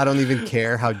that I don't even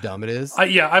care how dumb it is.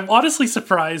 I'm honestly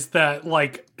surprised that,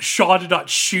 like, Shaw did not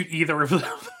shoot either of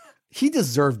them. He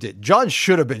deserved it. John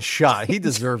should have been shot. He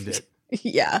deserved it.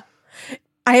 Yeah.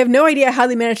 I have no idea how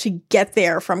they managed to get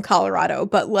there from Colorado,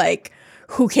 but, like,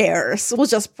 who cares? We'll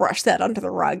just brush that under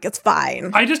the rug. It's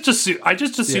fine. I just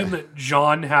assume that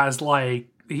John has, like,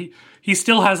 he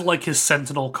still has, like, his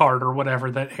Sentinel card or whatever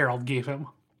that Harold gave him.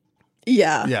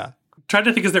 Yeah. Yeah. Trying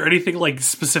to think, is there anything, like,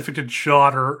 specific to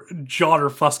John or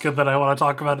Fusco that I want to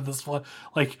talk about in this one?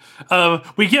 Like,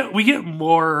 we get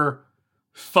more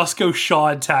Fusco Shaw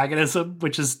antagonism,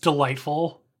 which is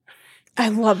delightful. I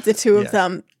love the two of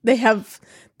them. They have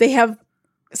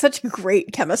such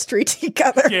great chemistry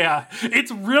together. Yeah,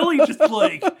 it's really just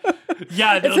like,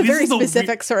 it's a very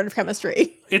specific sort of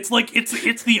chemistry. It's like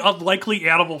it's the unlikely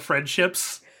animal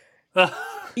friendships. Of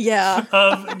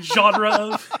genre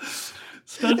of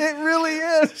stuff. It really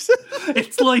is.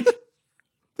 It's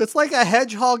like a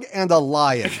hedgehog and a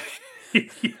lion.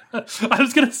 Yeah. I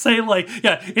was gonna say, like,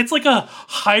 it's like a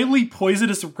highly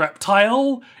poisonous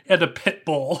reptile and a pit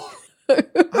bull.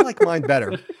 I like mine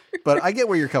better, but I get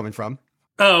where you're coming from.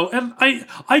 Oh, and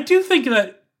I do think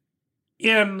that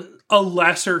in a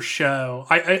lesser show,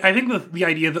 I think that the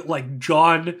idea that, like,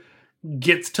 John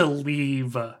gets to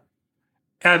leave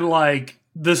and, like,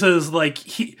 this is, like,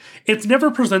 it's never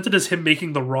presented as him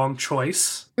making the wrong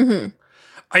choice. Mm-hmm.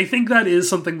 I think that is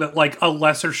something that, like, a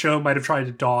lesser show might have tried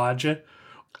to dodge.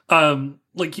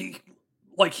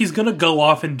 He's gonna go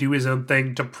off and do his own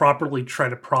thing to properly try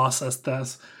to process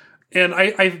this. And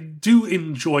I do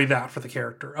enjoy that for the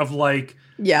character of, like,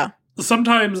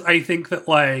 sometimes I think that,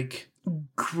 like,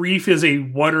 grief is a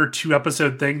 1 or 2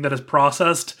 episode thing that is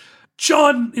processed.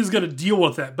 John is going to deal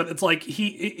with it, but it's like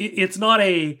it's not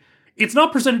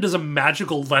presented as a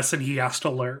magical lesson he has to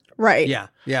learn. Right. Yeah.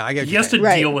 Yeah. I get He has to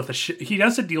deal with the shit. He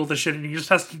has to deal with the shit, and he just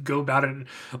has to go about it. And,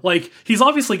 like, he's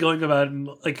obviously going about it in,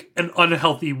 like, an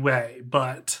unhealthy way,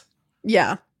 but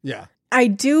yeah. Yeah. I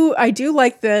do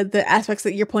like the aspects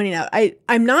that you're pointing out.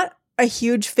 I'm not a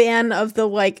huge fan of the,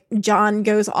 like, John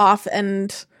goes off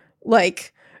and,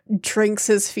 like, drinks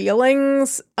his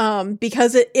feelings,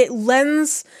 because it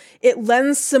lends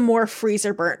some more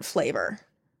freezer burnt flavor,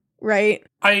 right?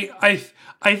 I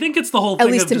think it's the whole thing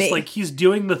of just me. Like, he's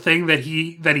doing the thing that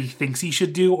he thinks he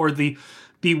should do, or the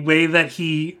way that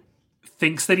he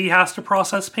thinks that he has to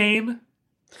process pain.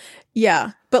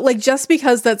 Yeah, but, like, just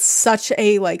because that's such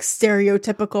a, like,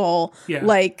 stereotypical,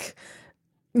 like,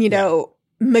 you know,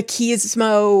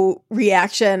 machismo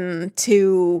reaction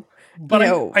to, but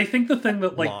I think the thing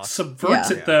that, like,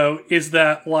 subverts it, though, is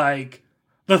that, like,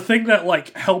 the thing that,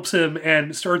 like, helps him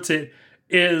and starts it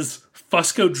is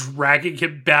Fusco dragging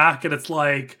him back, and it's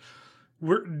like,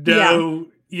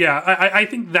 I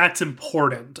think that's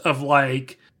important, of,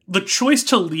 like, the choice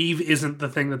to leave isn't the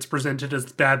thing that's presented as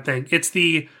the bad thing. It's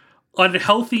the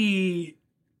unhealthy,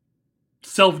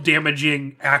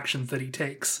 self-damaging actions that he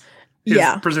takes is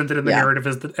presented in the narrative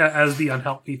as the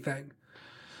unhealthy thing.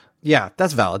 Yeah,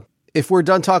 that's valid. If we're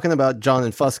done talking about John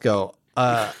and Fusco,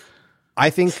 I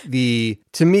think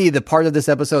to me, the part of this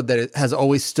episode that it has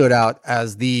always stood out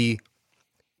as the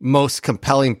most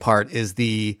compelling part is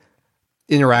the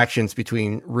interactions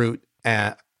between Root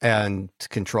and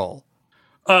Control.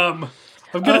 I'm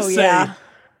gonna say,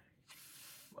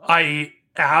 I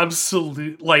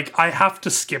absolutely, like, I have to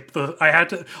skip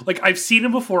I've seen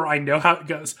him before. I know how it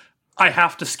goes. I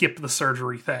have to skip the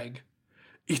surgery thing.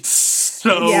 It's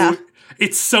so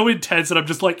intense, and I'm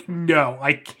just like, no,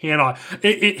 I cannot.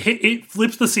 It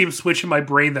flips the same switch in my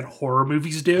brain that horror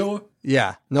movies do.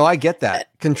 Yeah, no, I get that.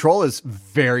 Control is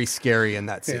very scary in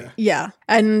that scene. Yeah,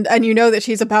 and you know that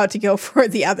she's about to go for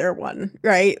the other one,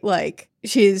 right? Like,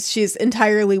 she's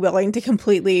entirely willing to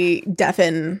completely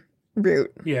deafen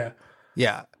Root. Yeah.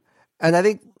 Yeah. And I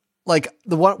think, like,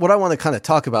 what I want to kind of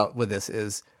talk about with this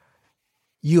is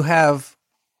you have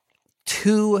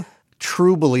 2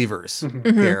 true believers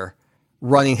here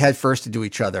running headfirst into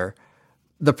each other.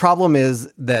 The problem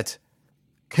is that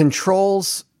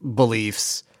Control's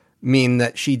beliefs mean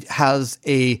that she has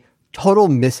a total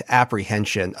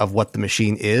misapprehension of what the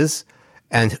machine is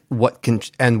and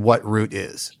what Root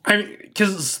is. I mean,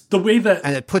 because the way that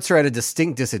and it puts her at a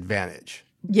distinct disadvantage.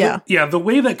 Yeah. The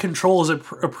way that Control is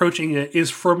approaching it is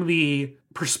from the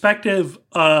perspective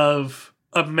of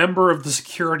a member of the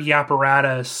security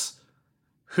apparatus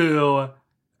who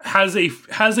has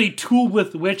a tool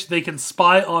with which they can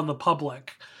spy on the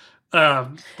public.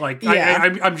 I'm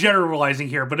generalizing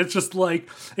here, but it's just like,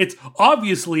 it's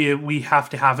obviously we have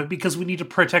to have it because we need to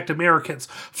protect Americans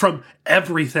from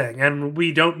everything, and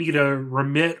we don't need a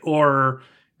remit or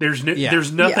there's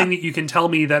nothing that you can tell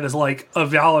me that is like a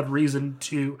valid reason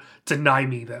to deny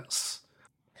me this.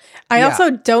 I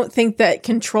also don't think that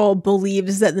Control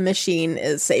believes that the machine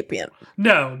is sapient.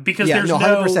 No, because there's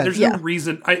no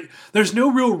reason. There's no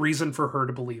real reason for her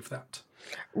to believe that.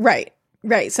 Right.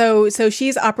 So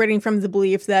she's operating from the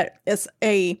belief that it's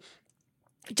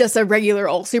just a regular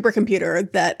old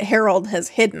supercomputer that Harold has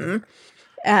hidden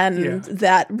and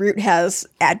that Root has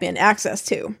admin access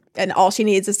to. And all she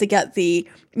needs is to get the,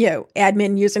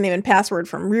 admin username and password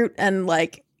from Root, and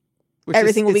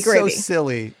everything will be gravy. It's so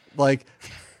silly. Like,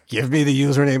 give me the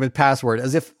username and password,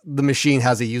 as if the machine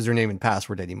has a username and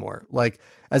password anymore. Like,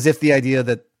 as if the idea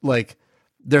that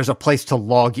there's a place to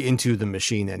log into the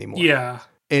machine anymore. Yeah.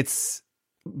 It's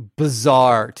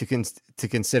bizarre to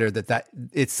consider that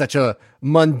it's such a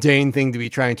mundane thing to be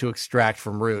trying to extract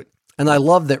from Root. And I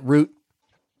love that Root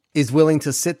is willing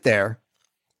to sit there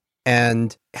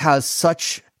and has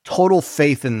such total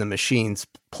faith in the machine's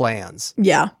plans.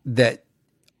 Yeah. That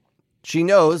she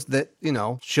knows that,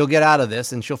 she'll get out of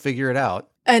this and she'll figure it out.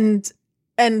 And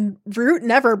Root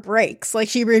never breaks. Like,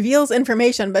 she reveals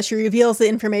information, but she reveals the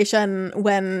information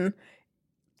when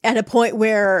at a point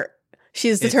where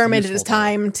she's determined it is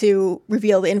time to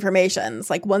reveal the information. It's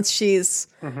like, once she's,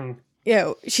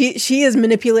 she is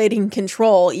manipulating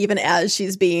Control even as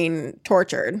she's being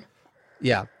tortured.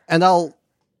 Yeah. And I'll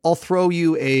throw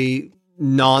you a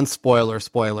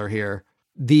spoiler here.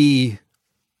 The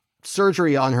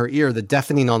surgery on her ear, the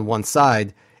deafening on one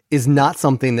side, is not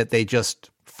something that they just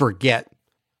forget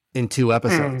in 2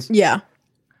 episodes. Yeah.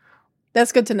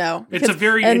 That's good to know. It's a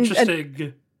very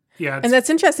interesting... And that's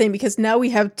interesting because now we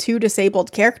have 2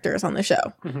 disabled characters on the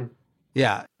show. Mm-hmm.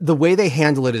 Yeah. The way they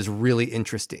handle it is really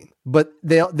interesting. But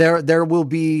there will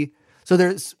be...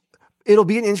 It'll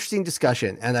be an interesting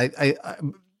discussion. And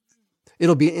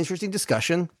it'll be an interesting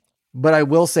discussion. But I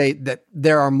will say that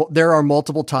there are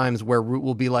multiple times where Root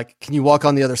will be like, can you walk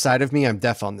on the other side of me? I'm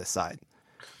deaf on this side.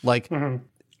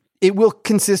 It will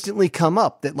consistently come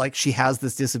up that she has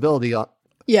this disability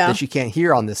that she can't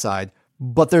hear on this side,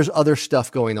 but there's other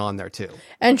stuff going on there too.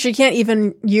 And she can't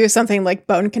even use something like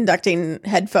bone conducting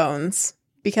headphones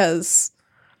because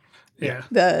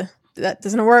that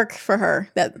doesn't work for her.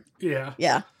 But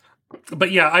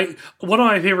one of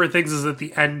my favorite things is at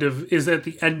the end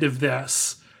of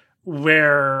this,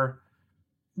 where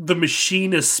the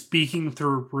machine is speaking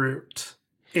through Root,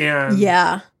 and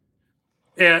saying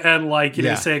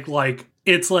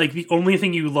it's like the only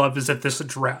thing you love is at this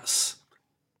address,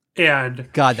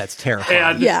 and God, that's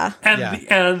terrifying.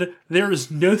 And there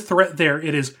is no threat there.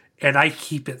 It is, and I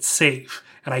keep it safe,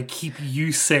 and I keep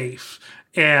you safe,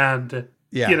 and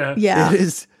it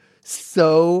is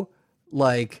so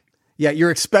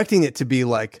you're expecting it to be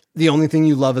like the only thing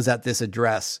you love is at this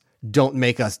address. Don't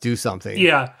make us do something.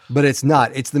 Yeah. But it's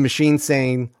not. It's the machine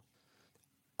saying,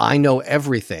 I know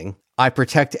everything. I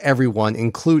protect everyone,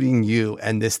 including you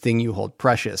and this thing you hold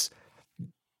precious.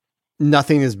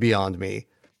 Nothing is beyond me.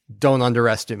 Don't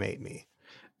underestimate me.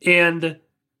 And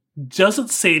doesn't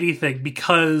say anything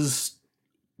because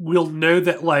we'll know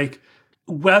that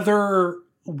whether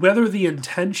the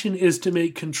intention is to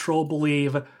make Control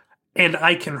believe and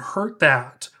I can hurt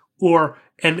that,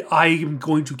 and I am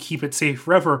going to keep it safe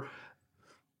forever,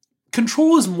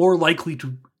 Control is more likely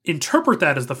to interpret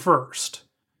that as the first.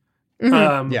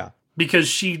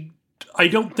 Because I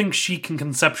don't think she can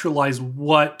conceptualize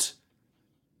what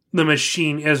the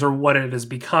machine is or what it is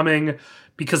becoming,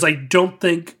 because I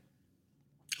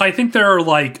think there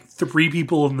are 3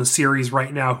 people in the series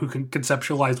right now who can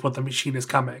conceptualize what the machine is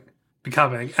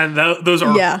becoming. And those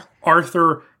are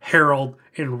Arthur, Harold,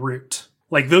 and Root.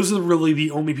 Those are really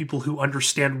the only people who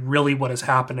understand really what is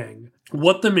happening.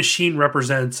 What the machine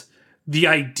represents, the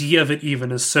idea of it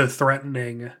even is so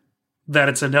threatening that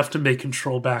it's enough to make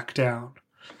Control back down.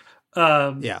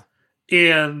 And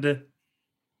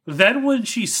then when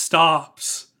she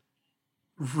stops,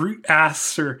 Root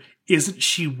asks her, isn't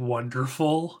she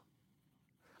wonderful?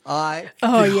 I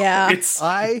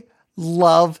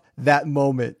love that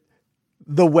moment.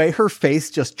 The way her face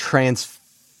just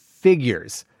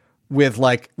transfigures with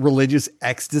religious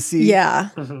ecstasy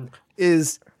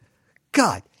is,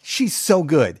 God, she's so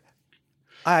good.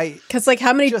 Because like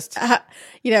how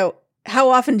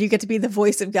often do you get to be the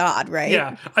voice of God, right?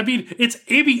 Yeah, I mean, it's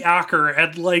Amy Acker,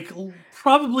 and like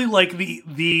probably like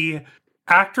the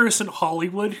actress in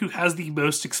Hollywood who has the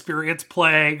most experience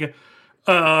playing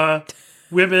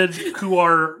women who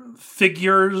are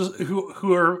figures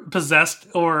who are possessed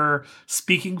or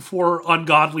speaking for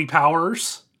ungodly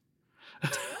powers.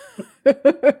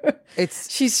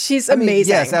 She's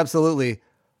amazing. Yes, absolutely.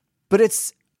 But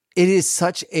it is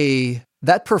such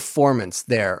that performance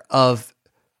there of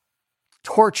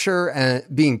torture and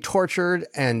being tortured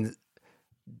and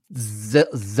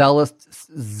zealousness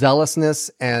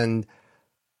and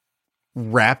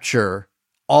rapture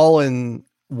all in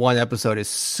one episode is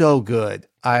so good.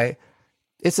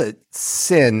 It's a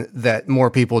sin that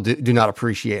more people do not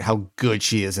appreciate how good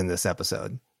she is in this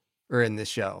episode or in this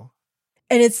show.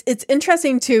 And it's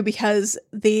interesting too, because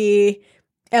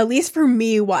at least for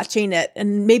me watching it,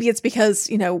 and maybe it's because,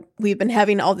 we've been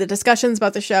having all the discussions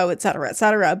about the show, et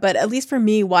cetera, but at least for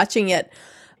me watching it,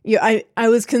 I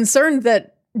was concerned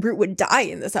that Root would die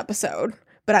in this episode,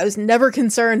 but I was never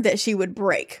concerned that she would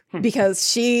break, because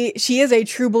she is a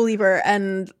true believer.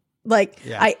 And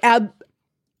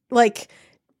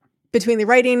between the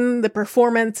writing, the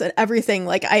performance, and everything,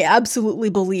 like I absolutely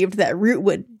believed that Root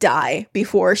would die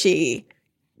before she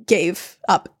gave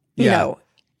up,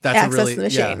 access to the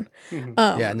machine.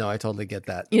 Yeah. No, I totally get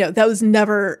that. That was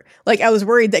never I was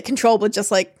worried that Control would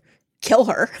just kill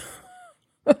her.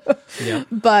 Yeah.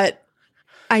 But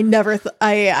I never,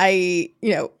 I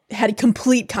had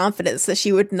complete confidence that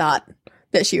she would not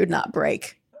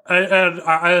break.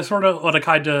 I sort of want to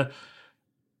kind of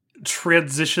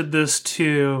transition this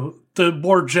to the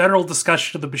more general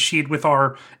discussion of the machine with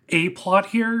our A plot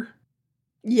here.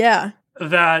 Yeah.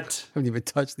 That I haven't even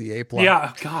touched the A plot.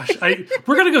 Yeah, gosh.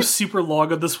 We're going to go super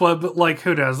long on this one, but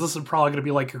who knows? This is probably going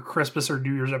to be your Christmas or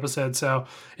New Year's episode, so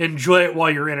enjoy it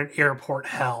while you're in an airport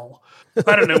hell.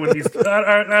 I don't know when these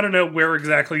I don't know where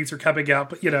exactly these are coming out,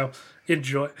 but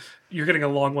enjoy. You're getting a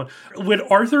long one. When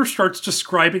Arthur starts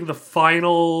describing the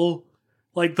final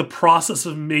the process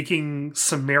of making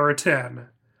Samaritan,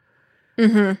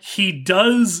 he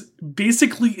does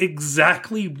basically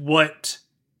exactly what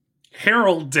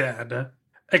Harold did,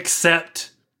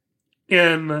 except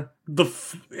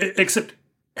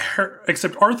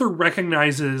Arthur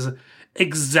recognizes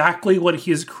exactly what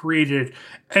he has created,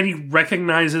 and he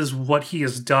recognizes what he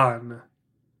has done,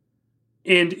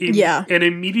 and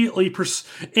immediately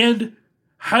and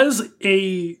has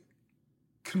a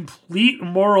complete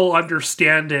moral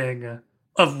understanding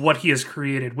of what he has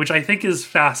created, which I think is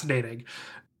fascinating.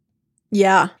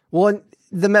 Yeah. Well,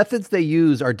 the methods they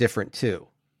use are different too.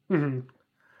 Mm-hmm.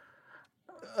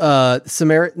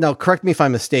 Now, correct me if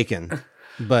I'm mistaken,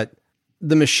 but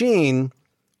the machine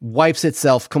wipes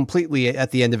itself completely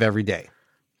at the end of every day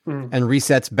and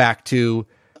resets back to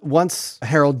once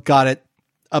Harold got it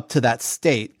up to that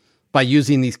state by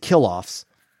using these kill-offs,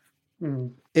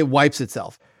 it wipes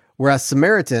itself. Whereas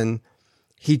Samaritan,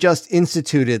 he just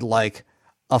instituted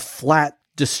a flat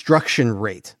destruction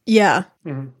rate. Yeah.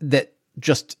 That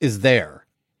just is there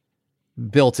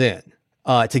built in.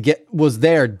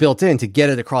 Built in to get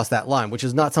it across that line, which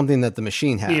is not something that the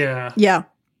machine had. Yeah.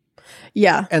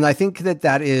 And I think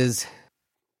that is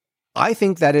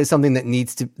something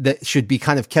that should be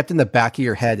kind of kept in the back of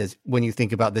your head as when you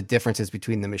think about the differences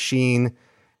between the machine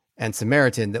and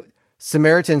Samaritan. That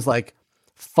Samaritan's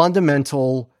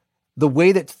fundamental, the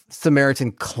way that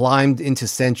Samaritan climbed into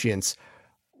sentience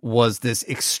was this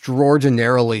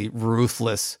extraordinarily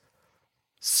ruthless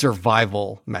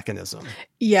survival mechanism.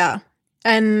 Yeah.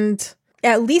 And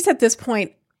at least at this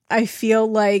point, I feel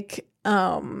like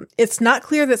it's not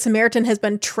clear that Samaritan has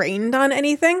been trained on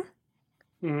anything.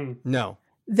 No.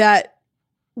 That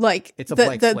it's a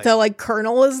blank slate. The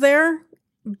kernel is there,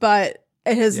 but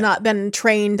it has not been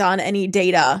trained on any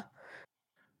data.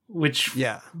 Which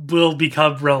will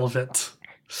become relevant.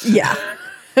 Yeah.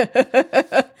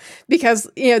 Because,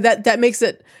 that makes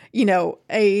it,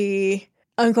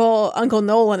 Uncle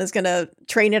Nolan is going to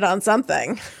train it on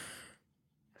something.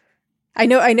 I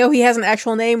know he has an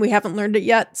actual name. We haven't learned it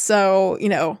yet. So,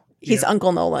 he's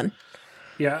Uncle Nolan.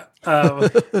 Yeah.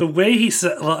 The way he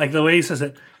says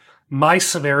it, my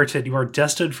Samaritan, you are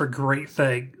destined for great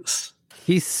things.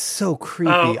 He's so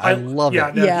creepy. I love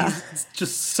it. No, he's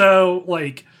just so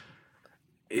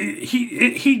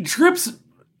he drips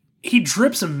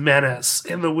menace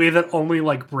in the way that only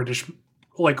British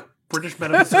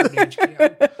men of a certain age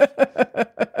can.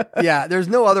 Yeah, there's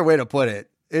no other way to put it.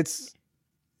 It's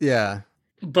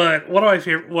But one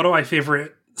of my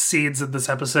favorite scenes in this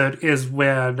episode is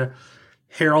when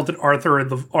Harold and Arthur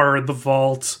are in the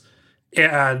vault,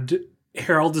 and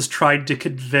Harold is trying to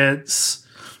convince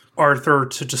Arthur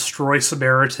to destroy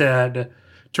Samaritan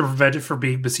to prevent it from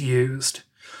being misused,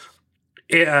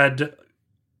 and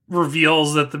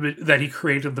reveals that he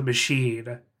created the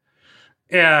machine.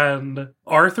 And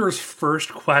Arthur's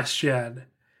first question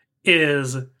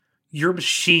is, "Your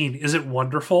machine, is it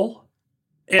wonderful?"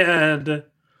 And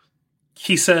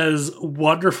he says,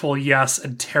 "Wonderful, yes,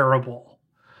 and terrible."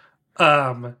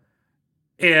 And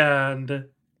then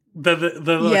a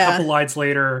couple lines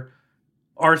later,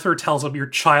 Arthur tells him, "Your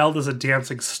child is a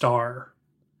dancing star."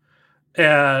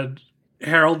 And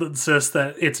Harold insists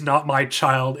that it's not my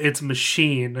child, it's a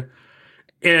machine.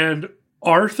 And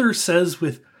Arthur says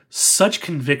with such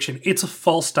conviction, it's a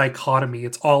false dichotomy.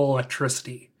 It's all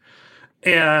electricity.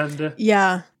 And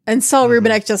and Saul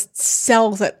Rubinek just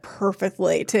sells it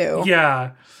perfectly too.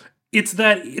 Yeah. It's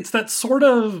that sort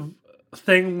of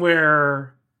thing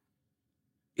where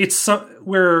it's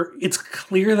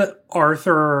clear that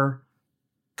Arthur,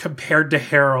 compared to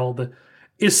Harold,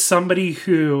 is somebody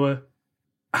who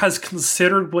has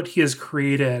considered what he has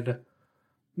created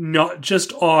not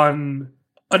just on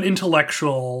an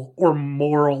intellectual or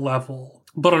moral level,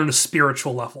 but on a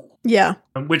spiritual level. Yeah.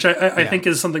 Which I think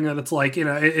is something that it's like, he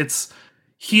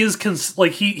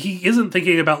isn't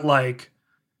thinking about like,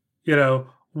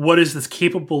 what is this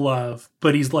capable of?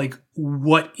 But he's like,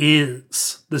 what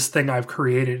is this thing I've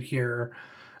created here?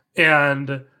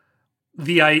 And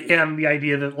the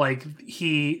idea that like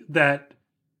that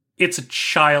it's a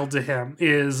child to him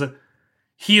is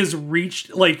he has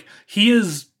reached like he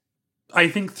is. I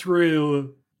think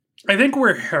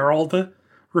where Harold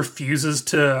refuses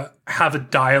to have a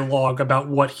dialogue about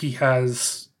what he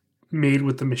has made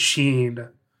with the machine,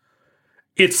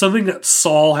 it's something that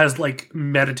Saul has like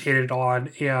meditated on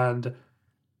and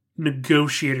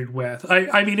negotiated with.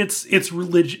 I mean, it's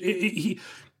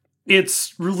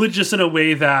religious in a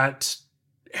way that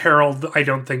Harold, I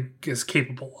don't think, is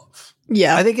capable of.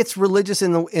 Yeah, I think it's religious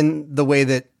in the way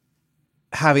that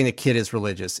having a kid is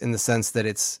religious, in the sense that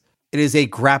it is a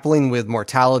grappling with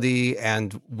mortality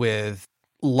and with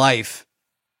life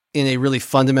in a really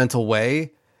fundamental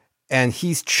way. And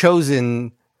he's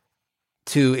chosen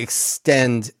to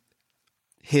extend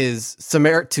to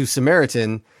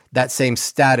Samaritan that same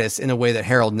status in a way that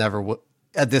Harold never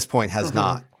at this point has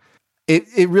not.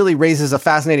 It really raises a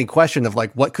fascinating question of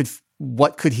like,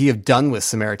 what could he have done with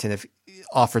Samaritan if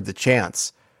offered the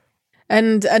chance?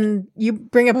 And you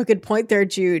bring up a good point there,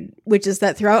 Jude, which is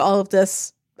that throughout all of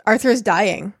this, Arthur is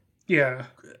dying. Yeah.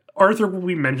 Arthur will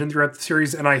be mentioned throughout the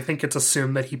series, and I think it's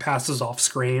assumed that he passes off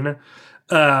screen.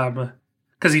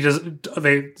 Because he doesn't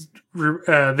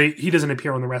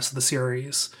appear on the rest of the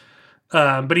series.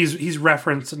 But he's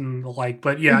referenced and the like.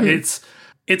 But yeah, it's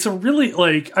a really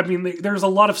like, I mean, there's a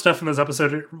lot of stuff in this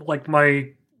episode. Like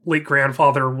my late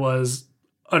grandfather was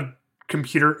one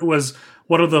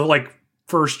of the like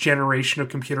first generation of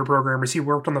computer programmers. He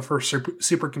worked on the first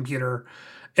supercomputer,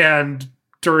 and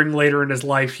later in his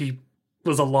life, he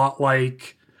was a lot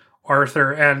like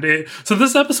Arthur. And so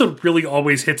this episode really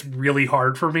always hits really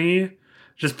hard for me,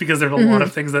 just because there's a lot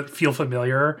of things that feel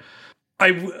familiar.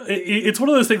 It's one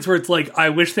of those things where it's like, I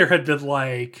wish there had been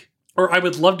like, or I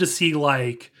would love to see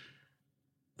like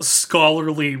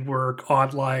scholarly work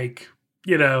on like,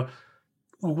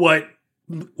 what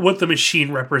the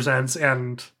machine represents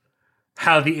and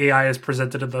how the AI is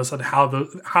presented in this and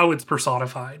how it's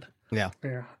personified. Yeah.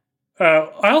 Yeah.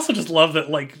 I also just love that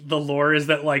like the lore is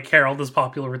that like Harold is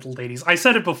popular with the ladies. I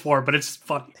said it before, but it's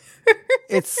funny.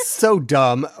 It's so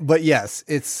dumb, but yes.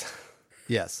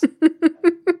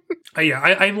 Yeah,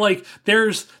 I'm like,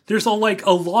 there's a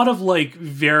lot of like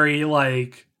very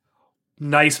like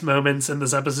nice moments in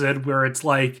this episode where it's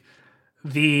like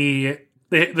the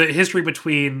history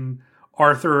between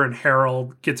Arthur and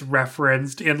Harold gets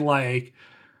referenced in like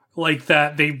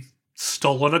that they've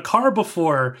stolen a car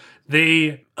before.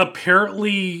 They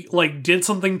apparently like did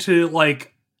something to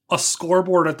like a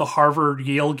scoreboard at the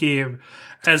Harvard-Yale game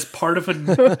as part of an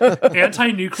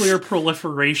anti-nuclear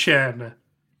proliferation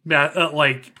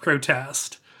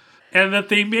protest, and that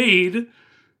they made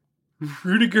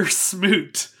Rudiger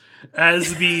Smoot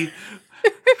as the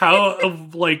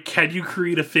can you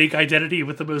create a fake identity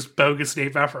with the most bogus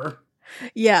name ever?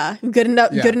 Yeah, good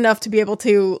enough to be able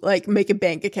to like make a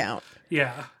bank account.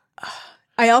 Yeah.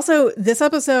 I also this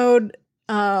episode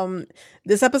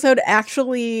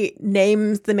actually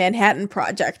names the Manhattan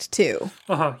Project too.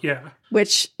 Yeah.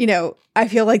 Which, I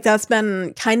feel like that's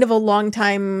been kind of a long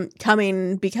time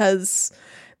coming because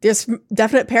there's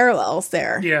definite parallels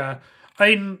there. Yeah.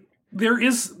 There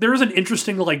is an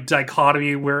interesting like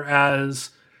dichotomy,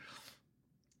 whereas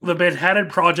the Manhattan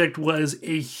Project was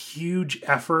a huge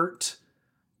effort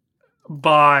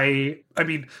by, I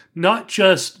mean, not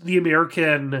just the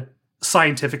American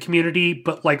scientific community,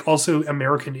 but like also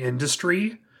American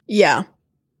industry. Yeah.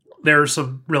 There are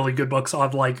some really good books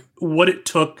on like what it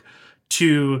took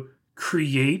to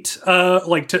create,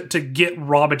 like to get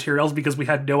raw materials, because we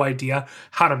had no idea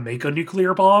how to make a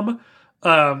nuclear bomb.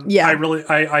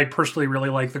 I personally really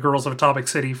like the Girls of Atomic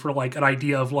City for like an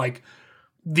idea of like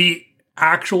the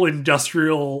actual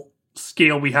industrial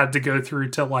scale we had to go through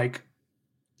to like,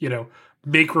 you know,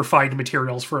 make refined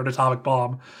materials for an atomic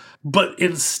bomb. But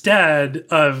instead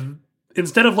of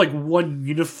like one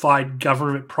unified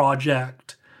government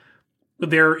project,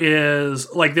 there was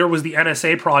the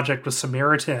NSA project with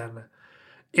Samaritan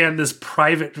and this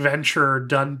private venture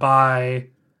done by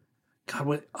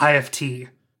IFT,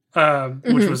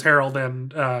 which was Harold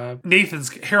and Nathan's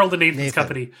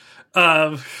company.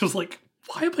 It was like,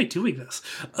 why am I doing this?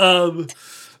 But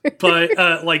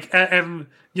and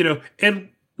you know, and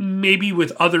maybe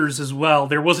with others as well,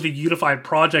 there wasn't a unified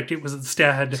project. It was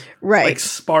instead like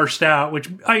sparsed out, which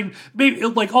maybe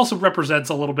it like also represents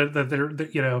a little bit that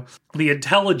you know, the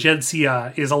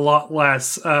intelligentsia is a lot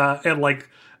less, and like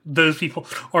those people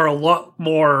are a lot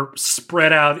more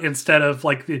spread out instead of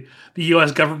like the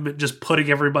U.S. government just putting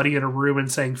everybody in a room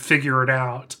and saying, figure it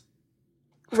out.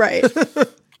 Right.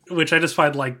 Which I just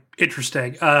find like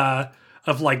interesting,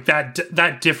 of like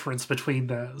that difference between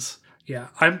those. Yeah.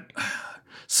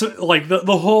 So like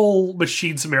the whole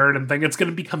Machine Samaritan thing, it's going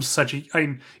to become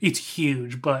it's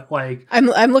huge, but like,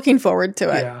 I'm looking forward to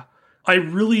it. Yeah. I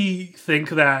really think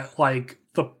that like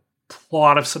the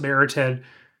plot of Samaritan,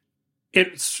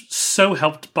 it's so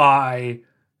helped by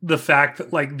the fact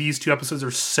that like these two episodes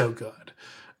are so good.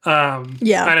 And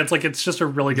it's just a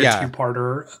really good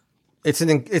two-parter. It's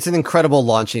an incredible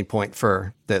launching point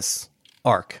for this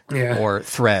arc or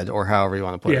thread or however you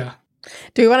want to put it.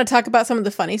 Do we want to talk about some of the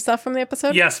funny stuff from the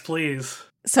episode? Yes, please.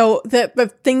 So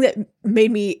the thing that made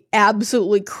me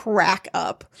absolutely crack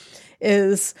up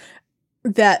is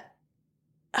that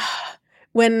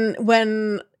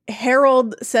when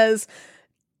Harold says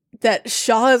that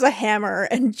Shaw is a hammer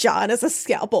and John is a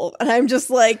scalpel, and I'm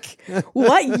just like,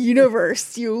 what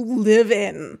universe do you live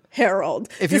in, Harold?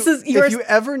 If you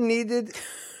ever needed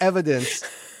evidence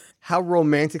how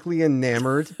romantically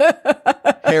enamored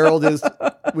Harold is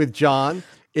with John,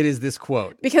 it is this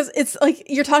quote. Because it's like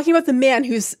you're talking about the man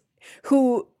whose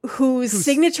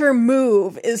signature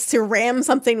move is to ram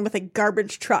something with a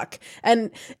garbage truck,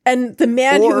 and the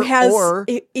man who has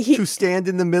to stand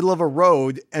in the middle of a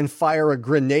road and fire a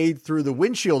grenade through the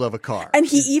windshield of a car, and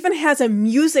he even has a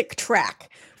music track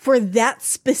for that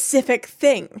specific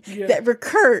thing that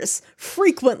recurs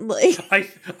frequently.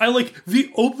 I like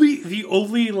the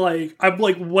only like, I'm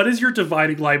like, what is your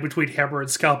dividing line between hammer and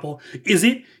scalpel? Is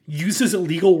it uses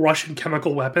illegal Russian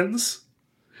chemical weapons?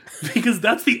 Because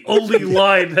that's the only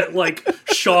line that like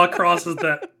Shaw crosses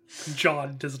that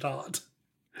John does not.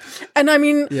 And I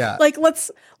mean, like let's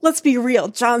be real.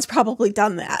 John's probably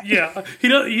done that. Yeah,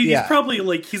 he's probably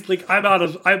like I'm out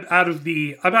of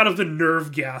the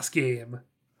nerve gas game.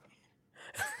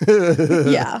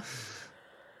 Yeah.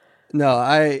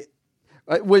 No,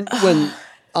 when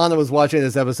Anna was watching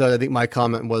this episode, I think my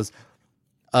comment was,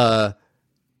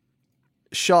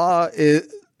 Shaw is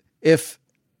if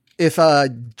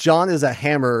John is a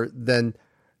hammer, then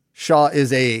Shaw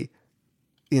is a,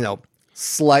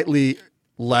 slightly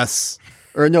less,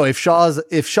 or no, if Shaw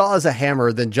is a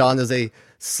hammer, then John is a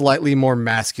slightly more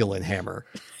masculine hammer.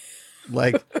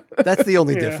 Like, that's the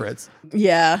only difference.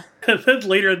 Yeah. And then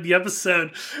later in the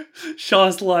episode,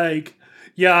 Shaw's like,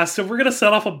 yeah, so we're going to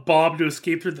set off a bomb to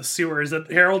escape through the sewers. And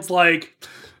Harold's like,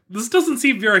 this doesn't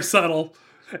seem very subtle.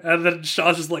 And then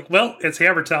Shaw's just like, well, it's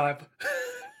hammer time.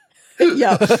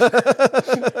 Yeah.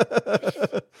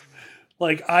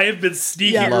 Like, I have been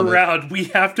sneaking around. We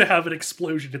have to have an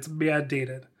explosion. It's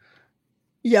mandated.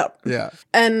 Yep. Yeah.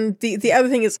 And the other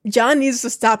thing is, John needs to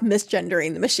stop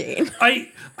misgendering the machine. I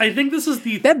think this is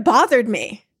that bothered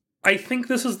me. I think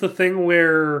this is the thing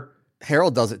where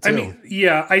Harold does it too. I mean,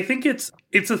 yeah, I think it's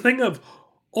a thing of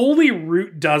only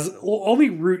Root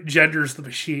genders the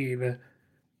machine.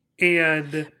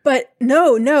 But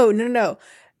no.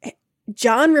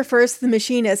 John refers to the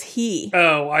machine as he.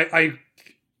 Oh, I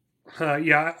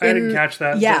didn't catch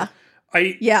that. Yeah.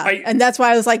 And that's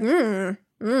why I was like,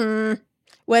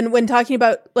 When talking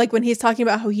about, like, when he's talking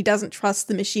about how he doesn't trust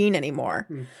the machine anymore.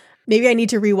 Maybe I need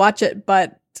to rewatch it,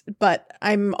 but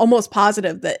I'm almost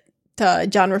positive that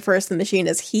John refers to the machine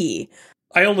as he.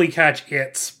 I only catch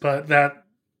its, but that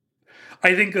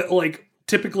I think that, like,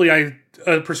 typically I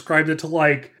prescribed it to,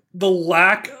 like, the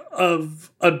lack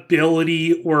of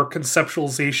ability or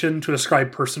conceptualization to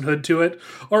ascribe personhood to it.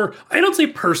 Or I don't say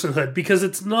personhood because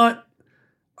it's not,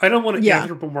 I don't want to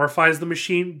anthropomorphize the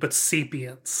machine, but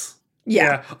sapience.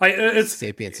 Yeah.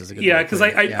 Sapience is a good yeah, word because for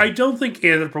it. I don't think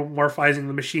anthropomorphizing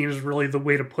the machine is really the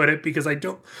way to put it, because I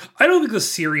don't think the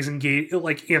series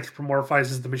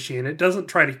anthropomorphizes the machine. It doesn't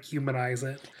try to humanize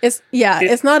it.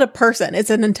 It's not a person, it's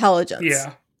an intelligence.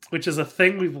 Yeah, which is a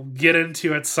thing we will get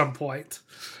into at some point.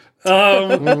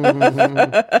 There's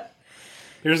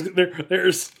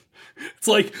it's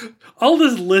like all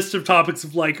this list of topics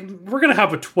of like, we're gonna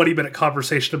have a 20-minute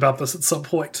conversation about this at some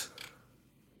point.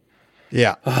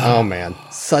 Yeah. Oh man,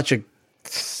 such a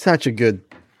good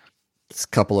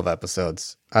couple of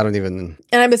episodes. And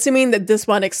I'm assuming that this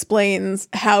one explains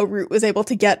how Root was able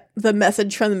to get the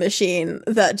message from the machine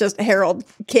that just Harold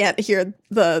can't hear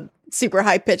the super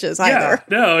high pitches either.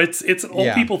 Yeah, no, it's an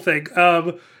old people thing.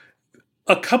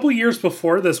 A couple years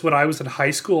before this, when I was in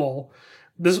high school,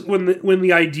 when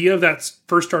the idea of that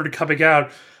first started coming out,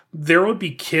 there would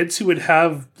be kids who would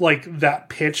have like that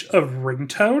pitch of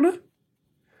ringtone,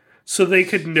 so they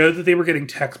could know that they were getting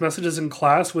text messages in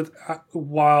class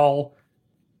while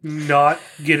not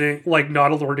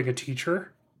alerting a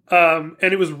teacher. And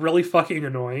it was really fucking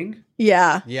annoying.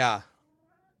 Yeah. Yeah.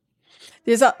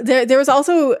 There was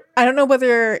also, I don't know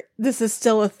whether this is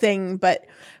still a thing, but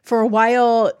for a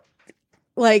while,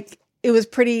 like, it was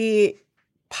pretty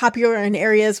popular in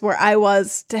areas where I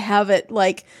was to have it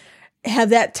like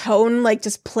have that tone like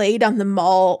just played on the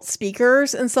mall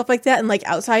speakers and stuff like that, and like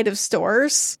outside of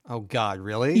stores. Oh God,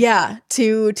 really? Yeah,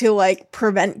 to like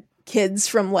prevent kids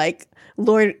from like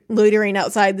loitering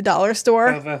outside the dollar store.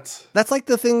 Oh, that's like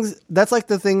the things. That's like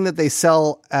the thing that they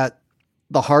sell at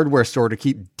the hardware store to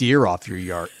keep deer out of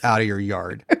your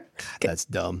yard. That's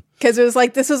dumb. Because it was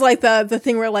like, this was like the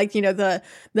thing where like, you know,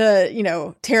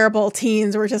 the terrible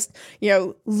teens were just,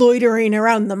 loitering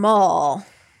around the mall.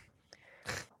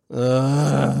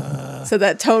 So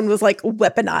that tone was like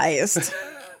weaponized.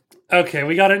 Okay,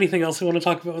 we got anything else we want to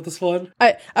talk about with this one?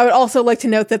 I would also like to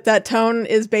note that tone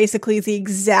is basically the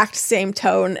exact same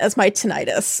tone as my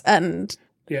tinnitus, and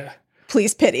yeah,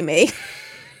 please pity me.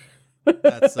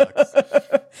 That sucks.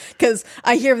 Because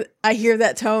I hear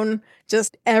that tone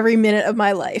just every minute of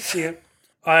my life. Yeah,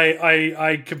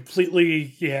 I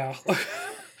completely, yeah.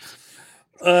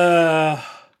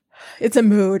 It's a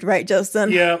mood, right,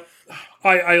 Justin? Yeah,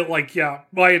 I like, yeah,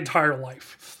 my entire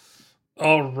life.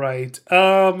 All right. Do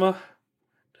I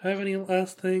have any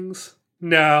last things?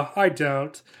 No, I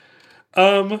don't.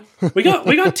 We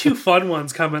got two fun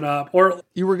ones coming up.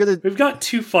 We've got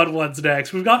two fun ones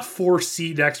next. We've got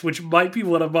 4C next, which might be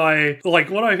one of my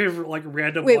favorite like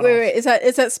random. Wait. Is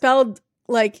that spelled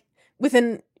like with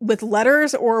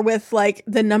letters or with like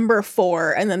the number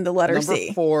 4 and then the letter C?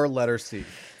 Number 4, letter C.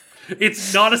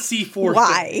 It's not a C4.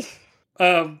 Why?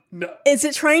 No. Is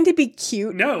it trying to be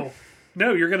cute? No,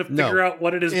 you're going to figure out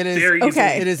what it is. It is very easily.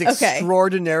 It is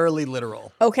extraordinarily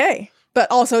literal. Okay. But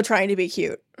also trying to be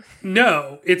cute.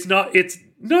 No, it's not. It's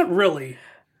not really.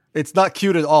 It's not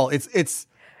cute at all. It's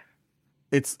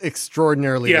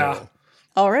extraordinarily literal.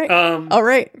 All right. All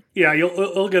right. Yeah,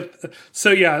 you'll get. So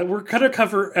yeah, we're going to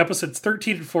cover episodes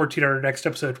 13 and 14 on our next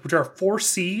episode, which are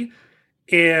 4C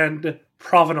and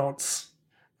Provenance,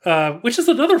 which is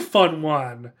another fun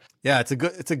one. Yeah, it's a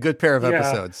good pair of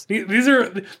episodes.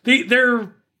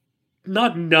 They're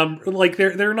not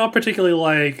they're not particularly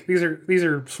like these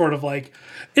are sort of like,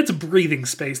 it's breathing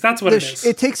space. That's what it is.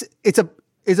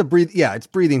 It's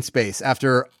breathing space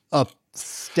after a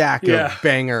stack of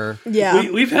banger. Yeah,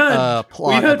 we've had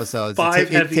plot episodes.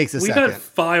 It takes a we've second. had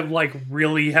 5 like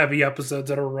really heavy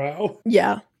episodes in a row.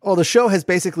 Yeah. Well, the show has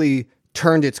basically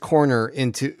turned its corner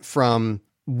from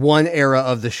one era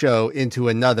of the show into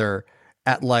another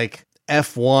at like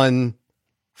F1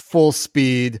 full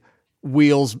speed,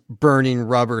 wheels burning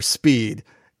rubber speed,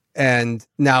 and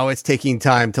now it's taking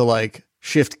time to like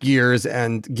shift gears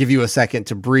and give you a second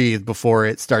to breathe before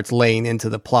it starts laying into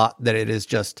the plot that it is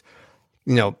just,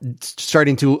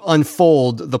 starting to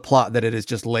unfold the plot that it has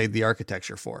just laid the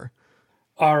architecture for.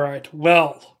 All right.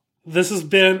 Well, this has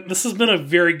been a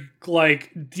very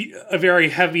a very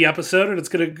heavy episode, and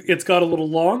it's got a little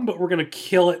long, but we're gonna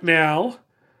kill it now.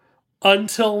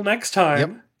 Until next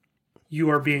time,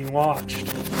 you are being watched.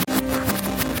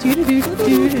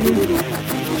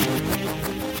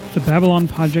 The Babylon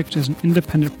Project is an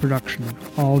independent production.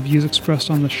 All views expressed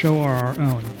on the show are our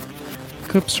own.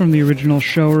 Clips from the original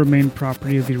show remain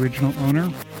property of the original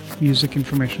owner. Music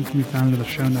information can be found in the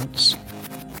show notes.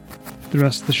 The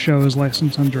rest of the show is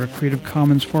licensed under a Creative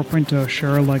Commons 4.0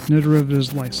 share-alike no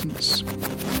derivatives license.